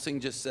awful announcing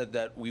just said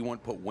that we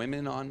won't put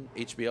women on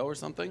HBO or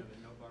something.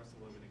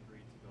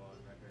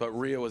 But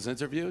Rhea was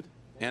interviewed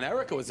and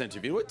Erica was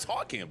interviewed. What are you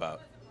talking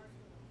about?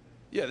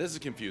 Yeah, this is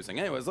confusing.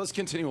 Anyways, let's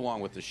continue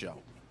along with the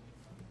show.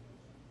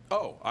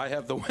 Oh, I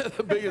have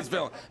the biggest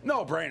villain.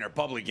 No brainer,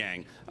 Public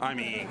Gang. I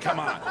mean, come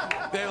on.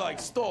 They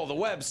like stole the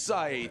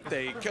website.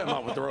 They came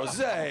up with the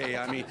rosé.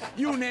 I mean,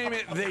 you name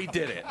it, they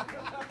did it.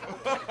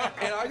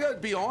 And I gotta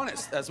be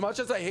honest, as much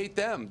as I hate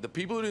them, the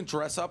people who didn't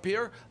dress up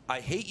here,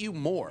 I hate you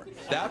more.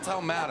 That's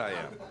how mad I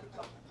am.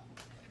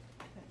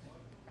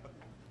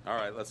 All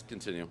right, let's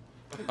continue.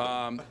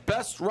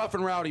 Best rough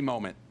and rowdy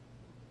moment.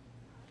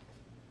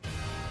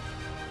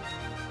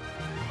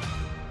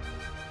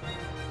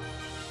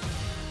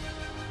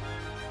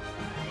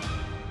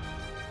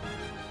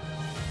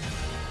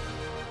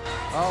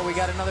 Oh, we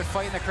got another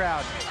fight in the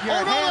crowd. Oh,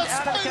 no, that's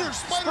Spider.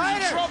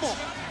 Spider's in trouble.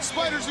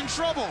 Spider's in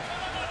trouble.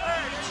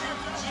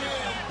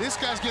 This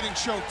guy's getting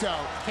choked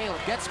out. Caleb,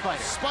 get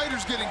Spider.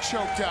 Spider's getting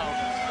choked out.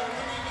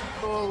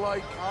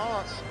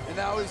 And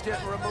now he's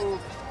getting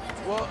removed.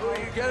 Well,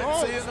 you get it.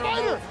 Oh, See in the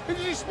Spider. removal. Did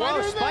you see Spider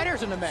in there?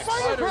 Spider's in the mix.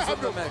 Spider Spider's in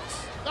grabbed the him.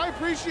 mix. I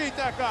appreciate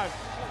that guy.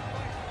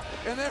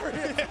 And there he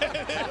is.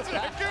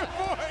 Good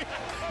boy.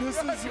 This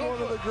is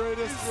one of the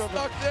greatest. He's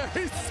stuck there.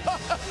 He's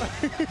stuck.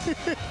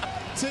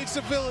 Takes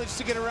a village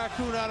to get a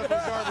raccoon out of a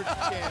garbage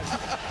can.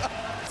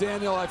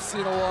 Daniel, I've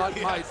seen a lot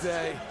in my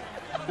day.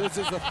 This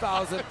is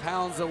 1,000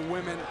 pounds of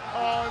women.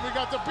 Oh, and we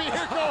got the beer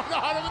going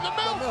on. And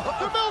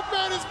the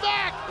milkman is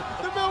back.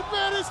 The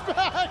milkman is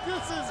back.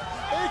 This is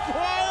a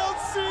wild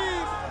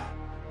scene.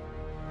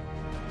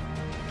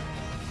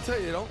 I tell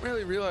you, you don't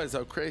really realize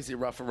how crazy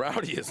Rough and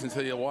Rowdy is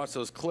until you watch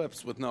those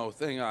clips with no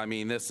thing. I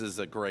mean, this is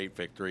a great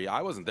victory.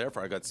 I wasn't there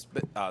for it. I got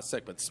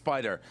sick, but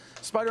Spider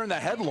in the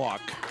headlock.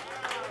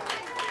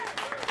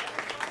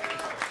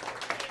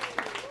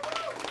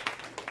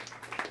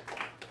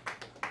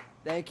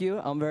 Thank you.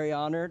 I'm very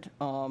honored.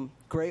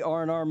 Great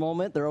R&R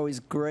moment. They're always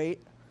great.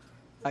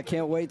 I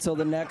can't wait till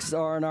the next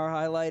R&R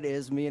highlight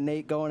is me and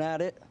Nate going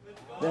at it.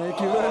 Thank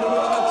you very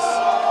much.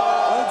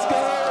 Let's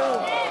go.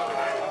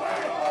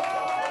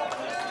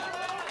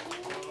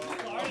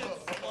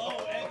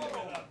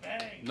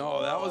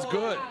 No, that was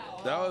good.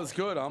 That was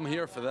good. I'm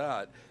here for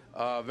that.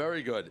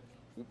 Very good.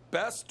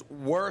 Best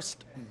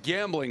worst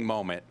gambling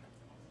moment.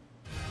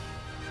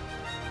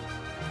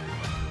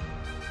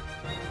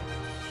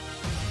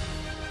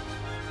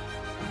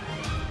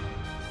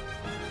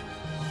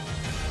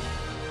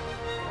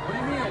 What do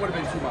you mean it would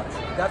have been too much?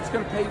 That's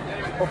going to pay $1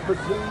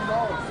 bajillion.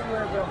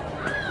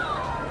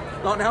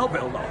 Not now,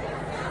 Bill, no.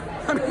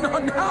 I mean,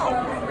 not now.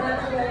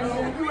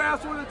 You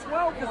asked what the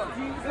 12 was.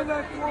 And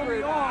that threw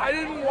me off. I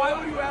didn't. Why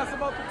would you ask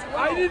about the 12?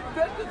 I didn't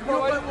bet the 12. No,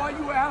 why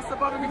you asked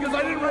about it? Because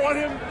I didn't want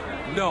him.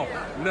 No,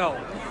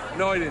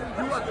 I didn't.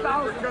 You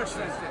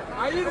 1,000%.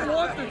 I didn't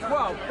want the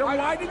 12. Then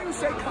why did you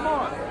say, come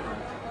on?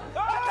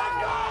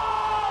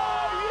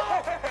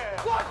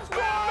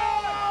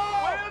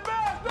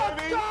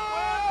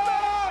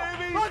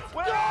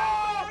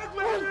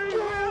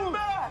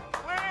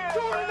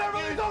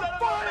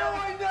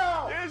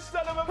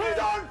 He's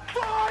on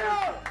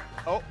fire!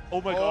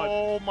 Oh my God.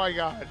 Oh my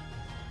God.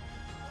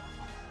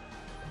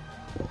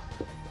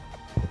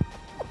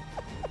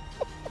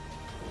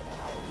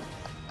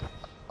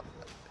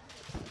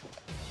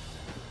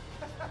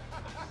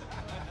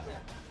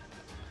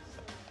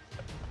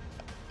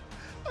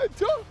 I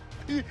don't.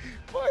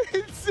 My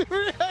instant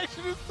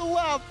reaction is to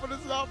laugh, but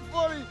it's not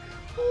funny.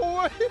 Oh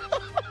my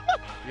God.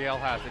 Yale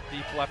has it.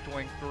 Deep left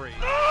wing 3.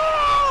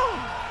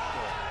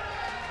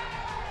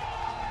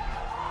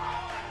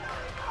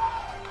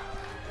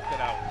 Get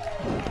out.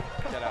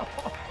 Get out.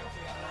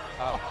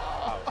 Out.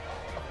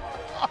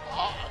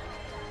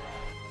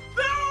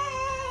 No!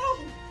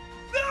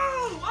 No!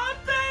 I'm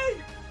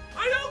paid!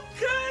 Are you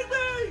kidding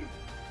me?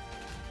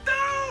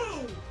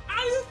 No!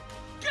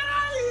 Get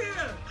out of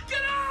here!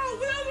 Get out!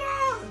 We're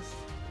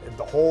lost!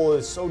 The hole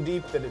is so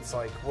deep that it's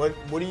like, what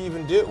do you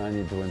even do? I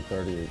need to win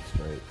 38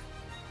 straight.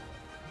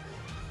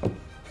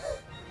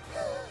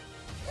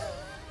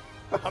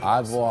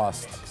 I've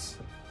lost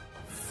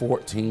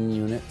 14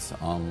 units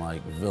on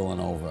like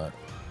Villanova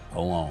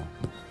alone.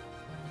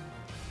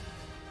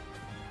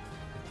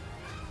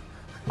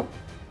 I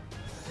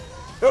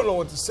don't know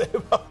what to say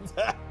about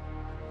that.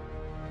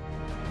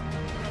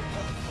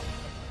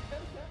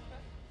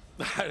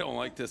 I don't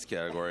like this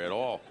category at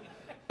all.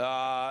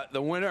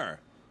 The winner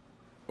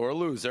or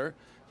loser,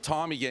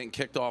 Tommy getting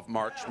kicked off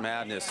March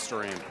Madness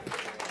stream.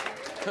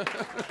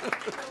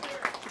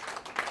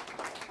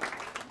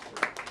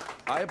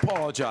 I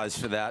apologize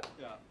for that.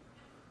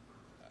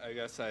 I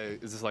guess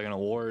is this like an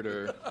award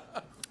or?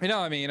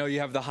 I mean, you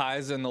have the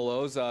highs and the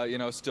lows.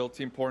 Still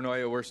Team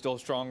Portnoy, we're still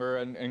stronger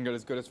and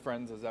as good as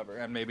friends as ever.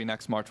 And maybe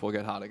next March we'll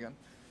get hot again.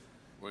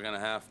 We're gonna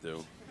have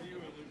to.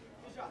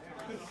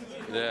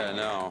 Yeah,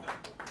 no,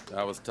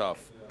 that was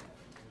tough.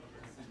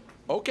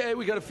 Okay,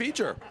 we got a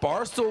feature.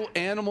 Barstool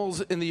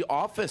Animals in the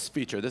Office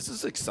feature. This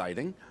is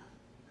exciting.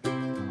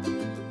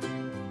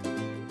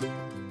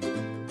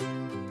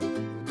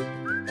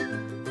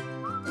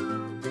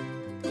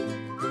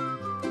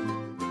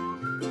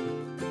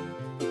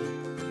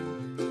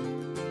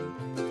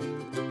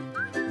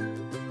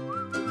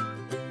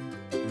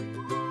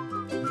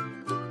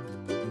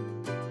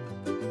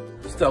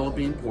 Stella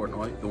Bean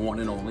Portnoy, the one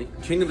and only,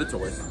 king of the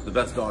toys, the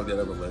best dog that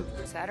ever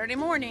lived. Saturday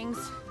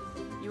mornings,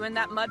 you in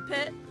that mud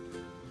pit?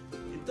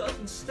 It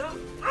doesn't stop.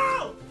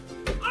 Oh!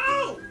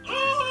 Oh!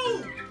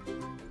 Oh!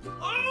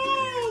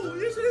 Oh!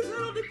 Yes, it is.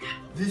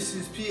 This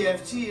is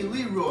PFT and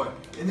Leroy,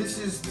 and this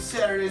is the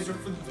Saturdays are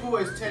for the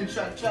boys,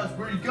 10-shot challenge.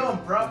 Where you going,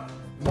 bro?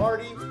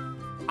 Marty,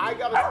 I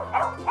gotta.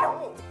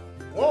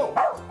 Whoa!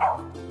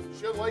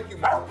 She'll like you,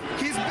 man.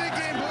 He's big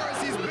game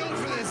Boris. He's built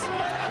for this.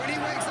 When he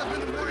wakes up in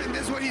the morning,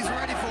 this is what he's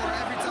ready for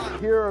every time.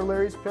 Here are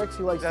Larry's picks.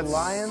 He likes the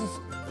Lions,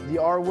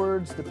 the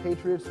R-words, the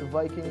Patriots, the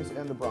Vikings,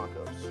 and the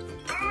Broncos.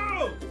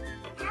 Oh!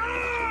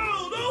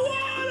 Oh! The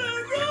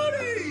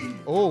water, Rudy!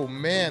 Oh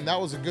man, that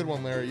was a good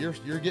one, Larry. You're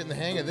getting the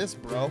hang of this,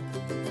 bro.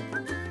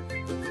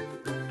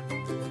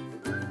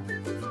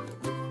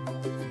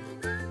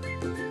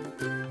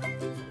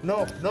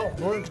 No,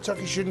 Northern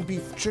Kentucky shouldn't be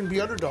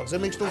underdogs.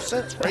 That makes no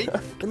sense, right?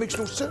 That makes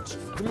no sense.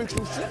 That makes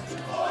no sense.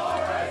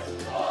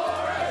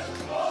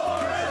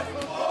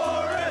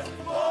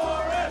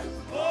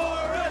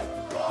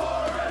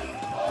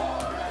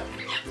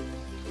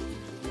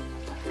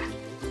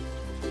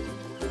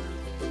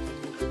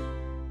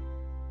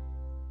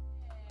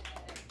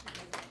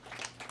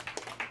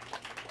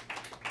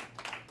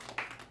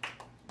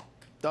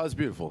 That was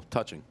beautiful,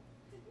 touching,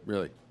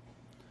 really.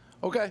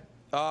 Okay,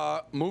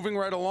 moving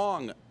right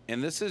along,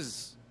 and this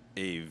is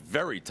a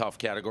very tough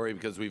category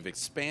because we've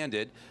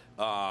expanded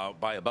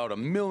by about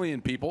 1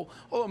 million people.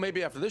 Although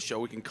maybe after this show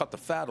we can cut the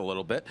fat a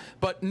little bit.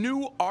 But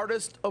new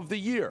artist of the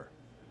year.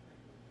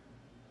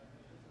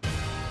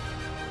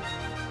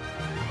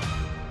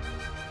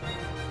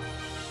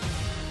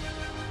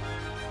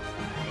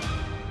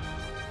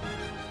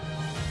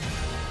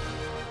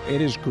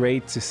 It is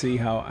great to see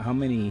how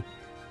many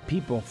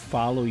people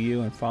follow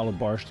you and follow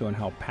Barstool and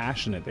how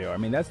passionate they are. I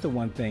mean, that's the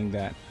one thing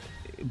that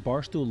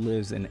Barstool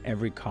lives in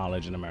every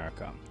college in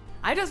America.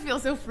 I just feel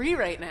so free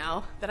right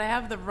now that I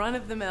have the run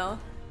of the mill.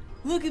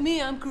 Look at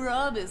me, I'm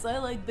Carabas. I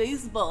like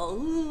baseball.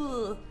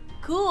 Ooh,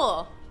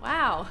 cool.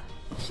 Wow.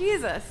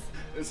 Jesus.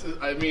 This is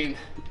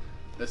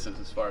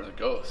as far as it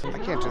goes. I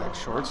can't do that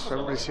shorts.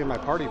 Everybody's seeing my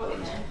party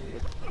boys.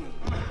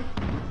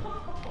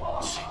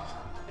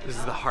 This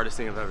is the hardest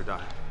thing I've ever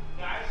done.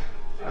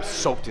 I'm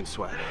soaked in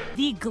sweat.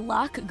 The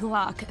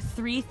Glock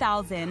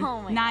 3000,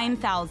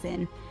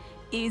 9000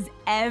 is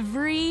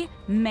every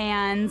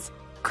man's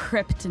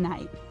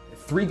kryptonite.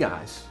 3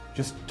 guys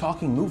just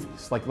talking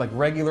movies like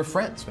regular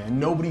friends, man.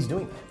 Nobody's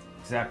doing that.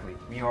 Exactly.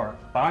 We are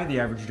by the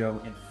average Joe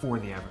and for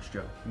the average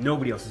Joe.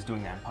 Nobody else is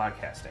doing that in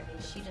podcasting.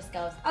 She just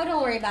goes, oh,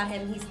 don't worry about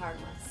him. He's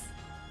harmless.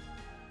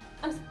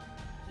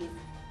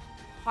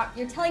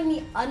 You're telling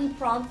me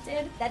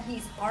unprompted that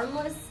he's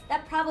harmless?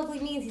 That probably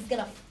means he's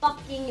gonna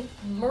fucking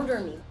murder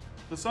me.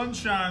 The sun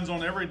shines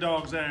on every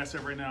dog's ass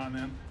every now and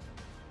then.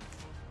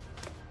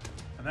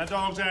 And that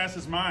dog's ass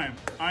is mine.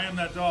 I am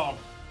that dog.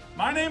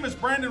 My name is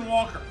Brandon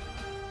Walker.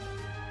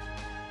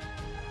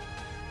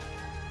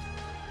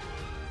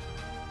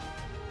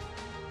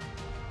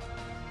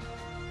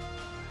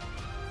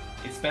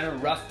 It's been a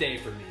rough day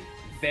for me.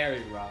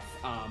 Very rough.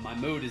 My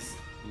mood is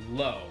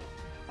low.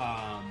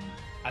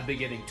 I've been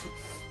getting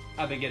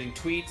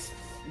tweets,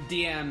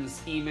 DMs,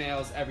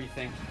 emails,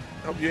 everything.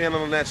 Hope you're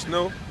handling that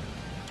snow.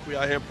 We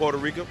out here in Puerto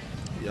Rico.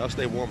 Y'all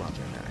stay warm out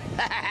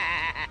there.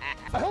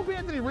 I hope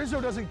Anthony Rizzo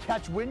doesn't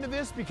catch wind of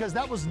this because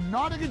that was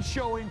not a good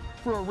showing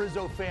for a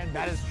Rizzo fan base.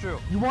 That is true.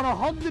 You want to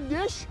hug the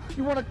dish?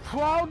 You want to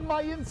cloud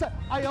my inside?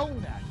 I own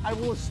that. I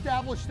will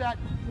establish that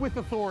with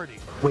authority.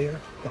 Where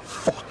the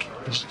fuck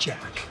is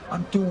Jack?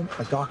 I'm doing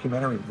a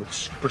documentary with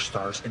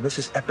superstars, and this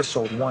is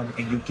episode 1,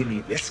 and you give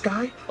me this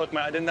guy? Look,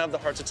 man, I didn't have the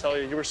heart to tell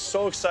you. You were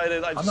so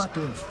excited. I'm not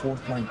doing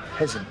fourth-line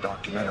peasant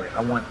documentary.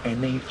 I want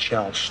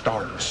NHL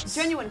stars.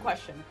 Genuine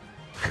question.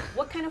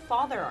 What kind of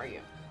father are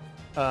you?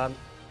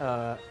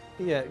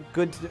 Yeah,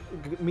 good,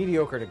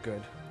 mediocre to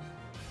good.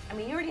 I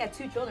mean, you already had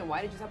 2 children.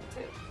 Why did you have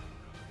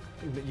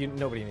 2?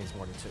 Nobody needs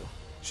more than 2.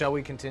 Shall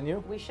we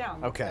continue? We shall.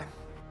 Okay.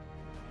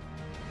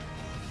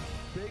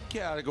 Big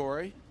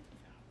category.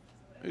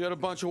 We got a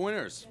bunch of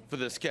winners for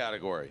this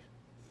category.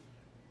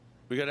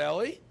 We got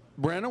Ellie,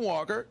 Brandon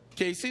Walker,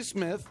 Casey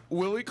Smith,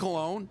 Willie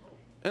Colon,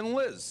 and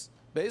Liz.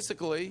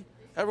 Basically,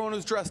 everyone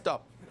who's dressed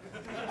up.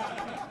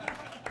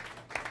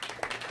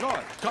 Go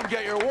on, come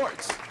get your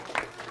awards.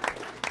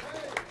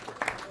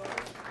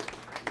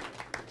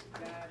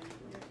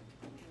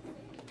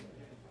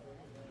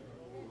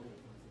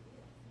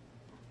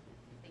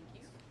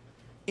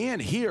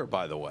 And here,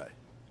 by the way,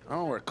 I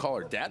don't know where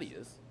Caller Daddy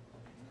is.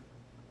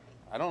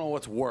 I don't know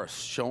what's worse,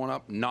 showing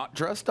up not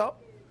dressed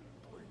up,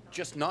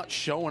 just not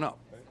showing up.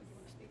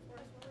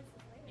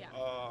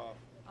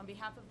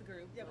 behalf of the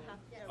group.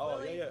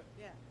 Oh, yeah.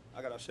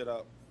 I got our shit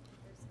out.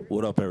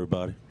 What up,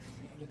 everybody?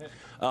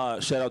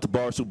 Shout out to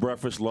Barstool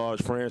Breakfast,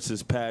 Large,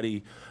 Francis,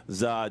 Patty,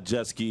 Zod,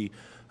 Jetski,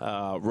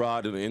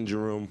 Rod in the engine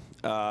room.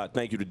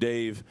 Thank you to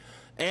Dave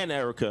and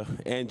Erica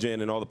and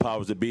Jen and all the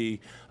powers that be.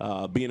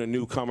 Being a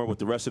newcomer with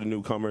the rest of the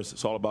newcomers,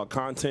 it's all about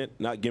content,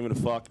 not giving a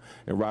fuck,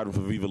 and riding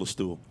for Viva La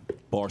Stool.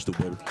 Barstool,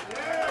 baby.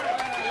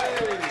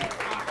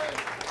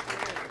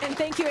 And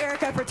thank you,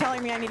 Erica, for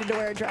telling me I needed to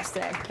wear a dress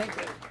today. Thank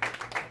you.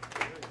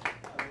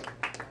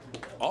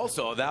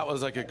 Also, that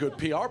was like a good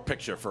PR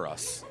picture for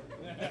us.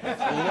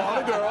 A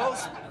lot of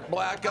girls,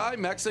 black guy,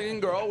 Mexican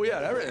girl, we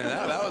had everything.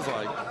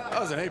 That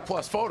was an A+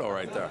 photo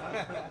right there.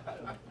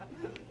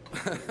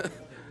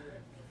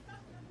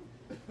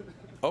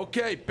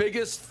 Okay,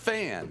 biggest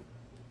fan.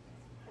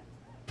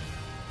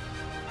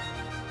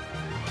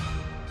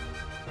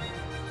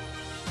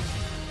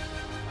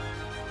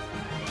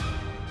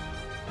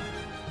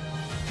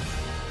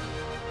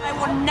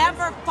 I will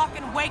never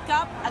fucking wake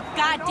up a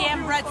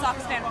goddamn Red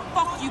Sox fan.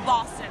 Fuck you,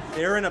 Boston.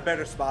 They're in a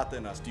better spot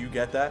than us. Do you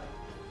get that?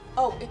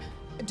 Oh,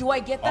 do I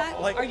get that?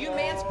 Are you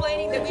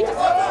mansplaining that we just...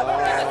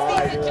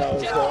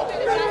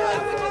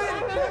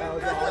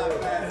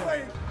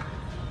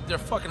 They're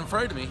fucking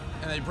afraid of me,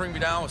 and they bring me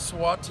down with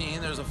SWAT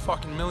team. There's a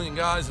fucking million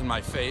guys in my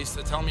face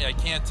that tell me I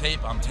can't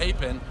tape. I'm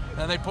taping,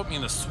 and they put me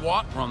in the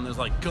SWAT room. There's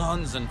like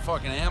guns and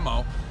fucking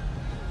ammo.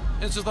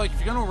 It's just like, if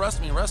you're gonna arrest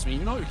me, arrest me.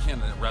 You know you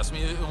can't arrest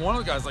me. One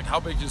of the guys like,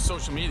 how big is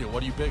social media?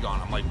 What are you big on?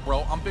 I'm like,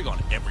 bro, I'm big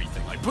on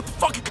everything. Like, put the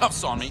fucking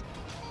cuffs on me.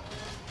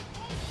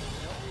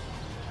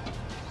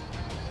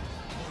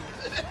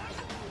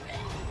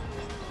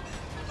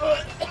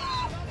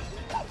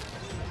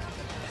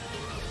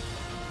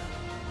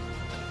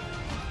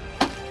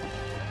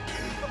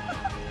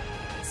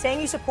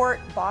 Saying you support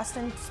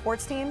Boston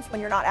sports teams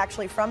when you're not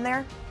actually from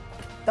there,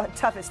 the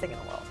toughest thing in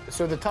the world.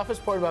 So the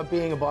toughest part about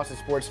being a Boston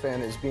sports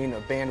fan is being a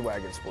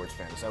bandwagon sports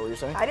fan. Is that what you're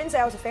saying? I didn't say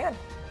I was a fan.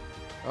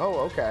 Oh,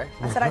 okay.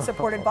 I said I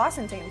supported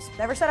Boston teams.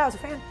 Never said I was a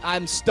fan.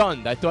 I'm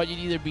stunned. I thought you'd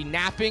either be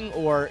napping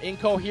or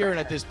incoherent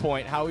at this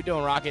point. How are we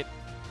doing, Rocket?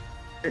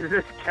 Is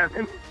this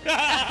Kevin?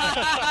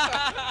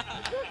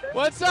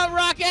 What's up,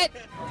 Rocket?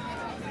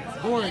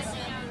 Boris,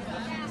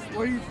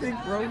 what do you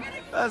think, bro?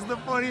 That's the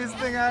funniest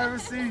thing I ever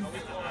seen.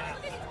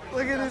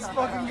 Look at this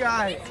fucking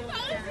guy.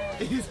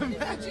 He's a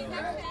magic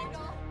man.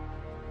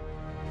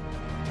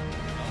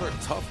 Another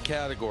tough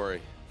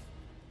category.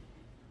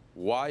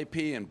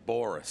 YP and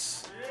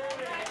Boris.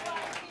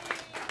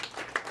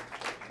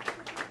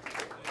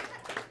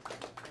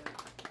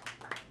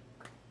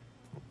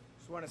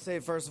 Just want to say,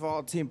 first of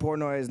all, Team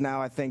Portnoy is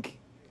now,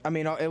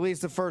 at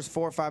least the first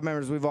 4 or 5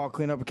 members, we've all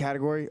cleaned up a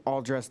category,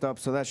 all dressed up,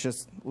 so that's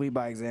just lead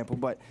by example.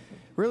 But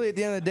really, at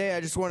the end of the day,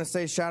 I just want to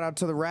say shout out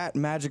to the Rat,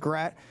 Magic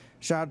Rat.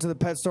 Shout out to the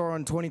pet store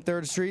on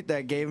 23rd Street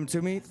that gave him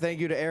to me. Thank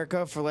you to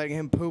Erica for letting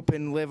him poop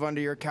and live under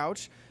your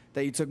couch,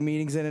 that you took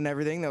meetings in and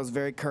everything. That was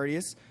very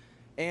courteous.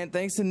 And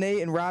thanks to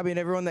Nate and Robbie and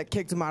everyone that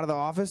kicked him out of the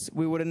office.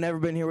 We would have never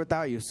been here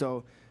without you.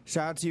 So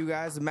shout out to you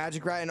guys, the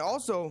Magic Rat. And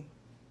also,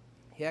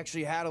 he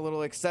actually had a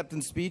little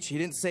acceptance speech. He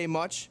didn't say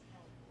much,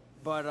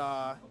 but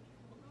oh,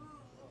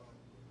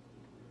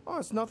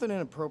 it's nothing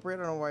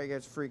inappropriate. I don't know why you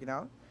guys are freaking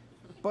out.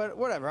 But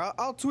whatever,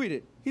 I'll tweet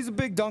it. He's a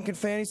big Dunkin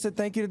fan. He said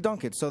thank you to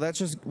Dunkin. So that's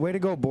just way to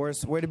go,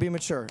 Boris. Way to be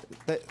mature.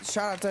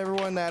 Shout out to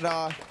everyone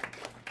that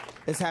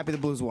is happy the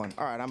Blues won.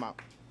 All right, I'm out.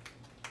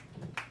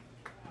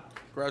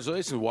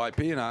 Congratulations,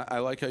 YP, and I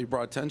like how you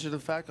brought attention to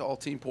the fact that all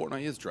Team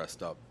Portnoy is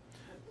dressed up.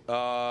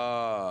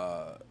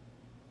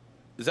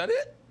 Is that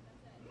it?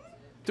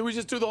 Did we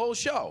just do the whole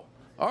show?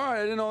 All right,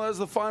 I didn't know that was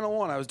the final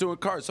one. I was doing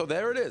cards. So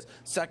there it is.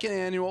 2nd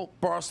annual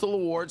Barstool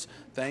Awards.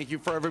 Thank you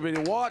for everybody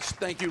who watched.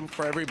 Thank you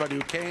for everybody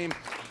who came.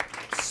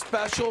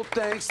 Special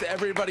thanks to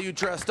everybody who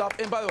dressed up.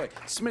 And by the way,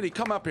 Smitty,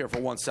 come up here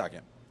for 1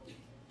 second.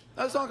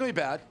 That's not going to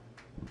be bad.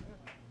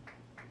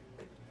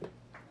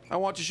 I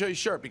want to show you your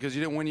shirt because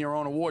you didn't win your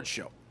own award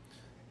show.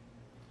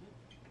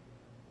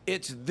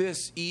 It's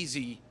this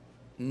easy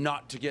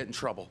not to get in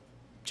trouble.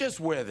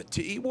 Just wear the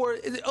tee.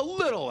 A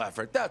little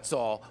effort, that's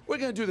all. We're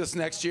going to do this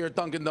next year.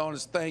 Dunkin'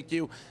 Donuts, thank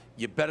you.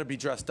 You better be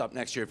dressed up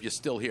next year if you're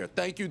still here.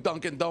 Thank you,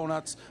 Dunkin'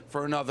 Donuts,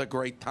 for another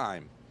great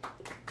time.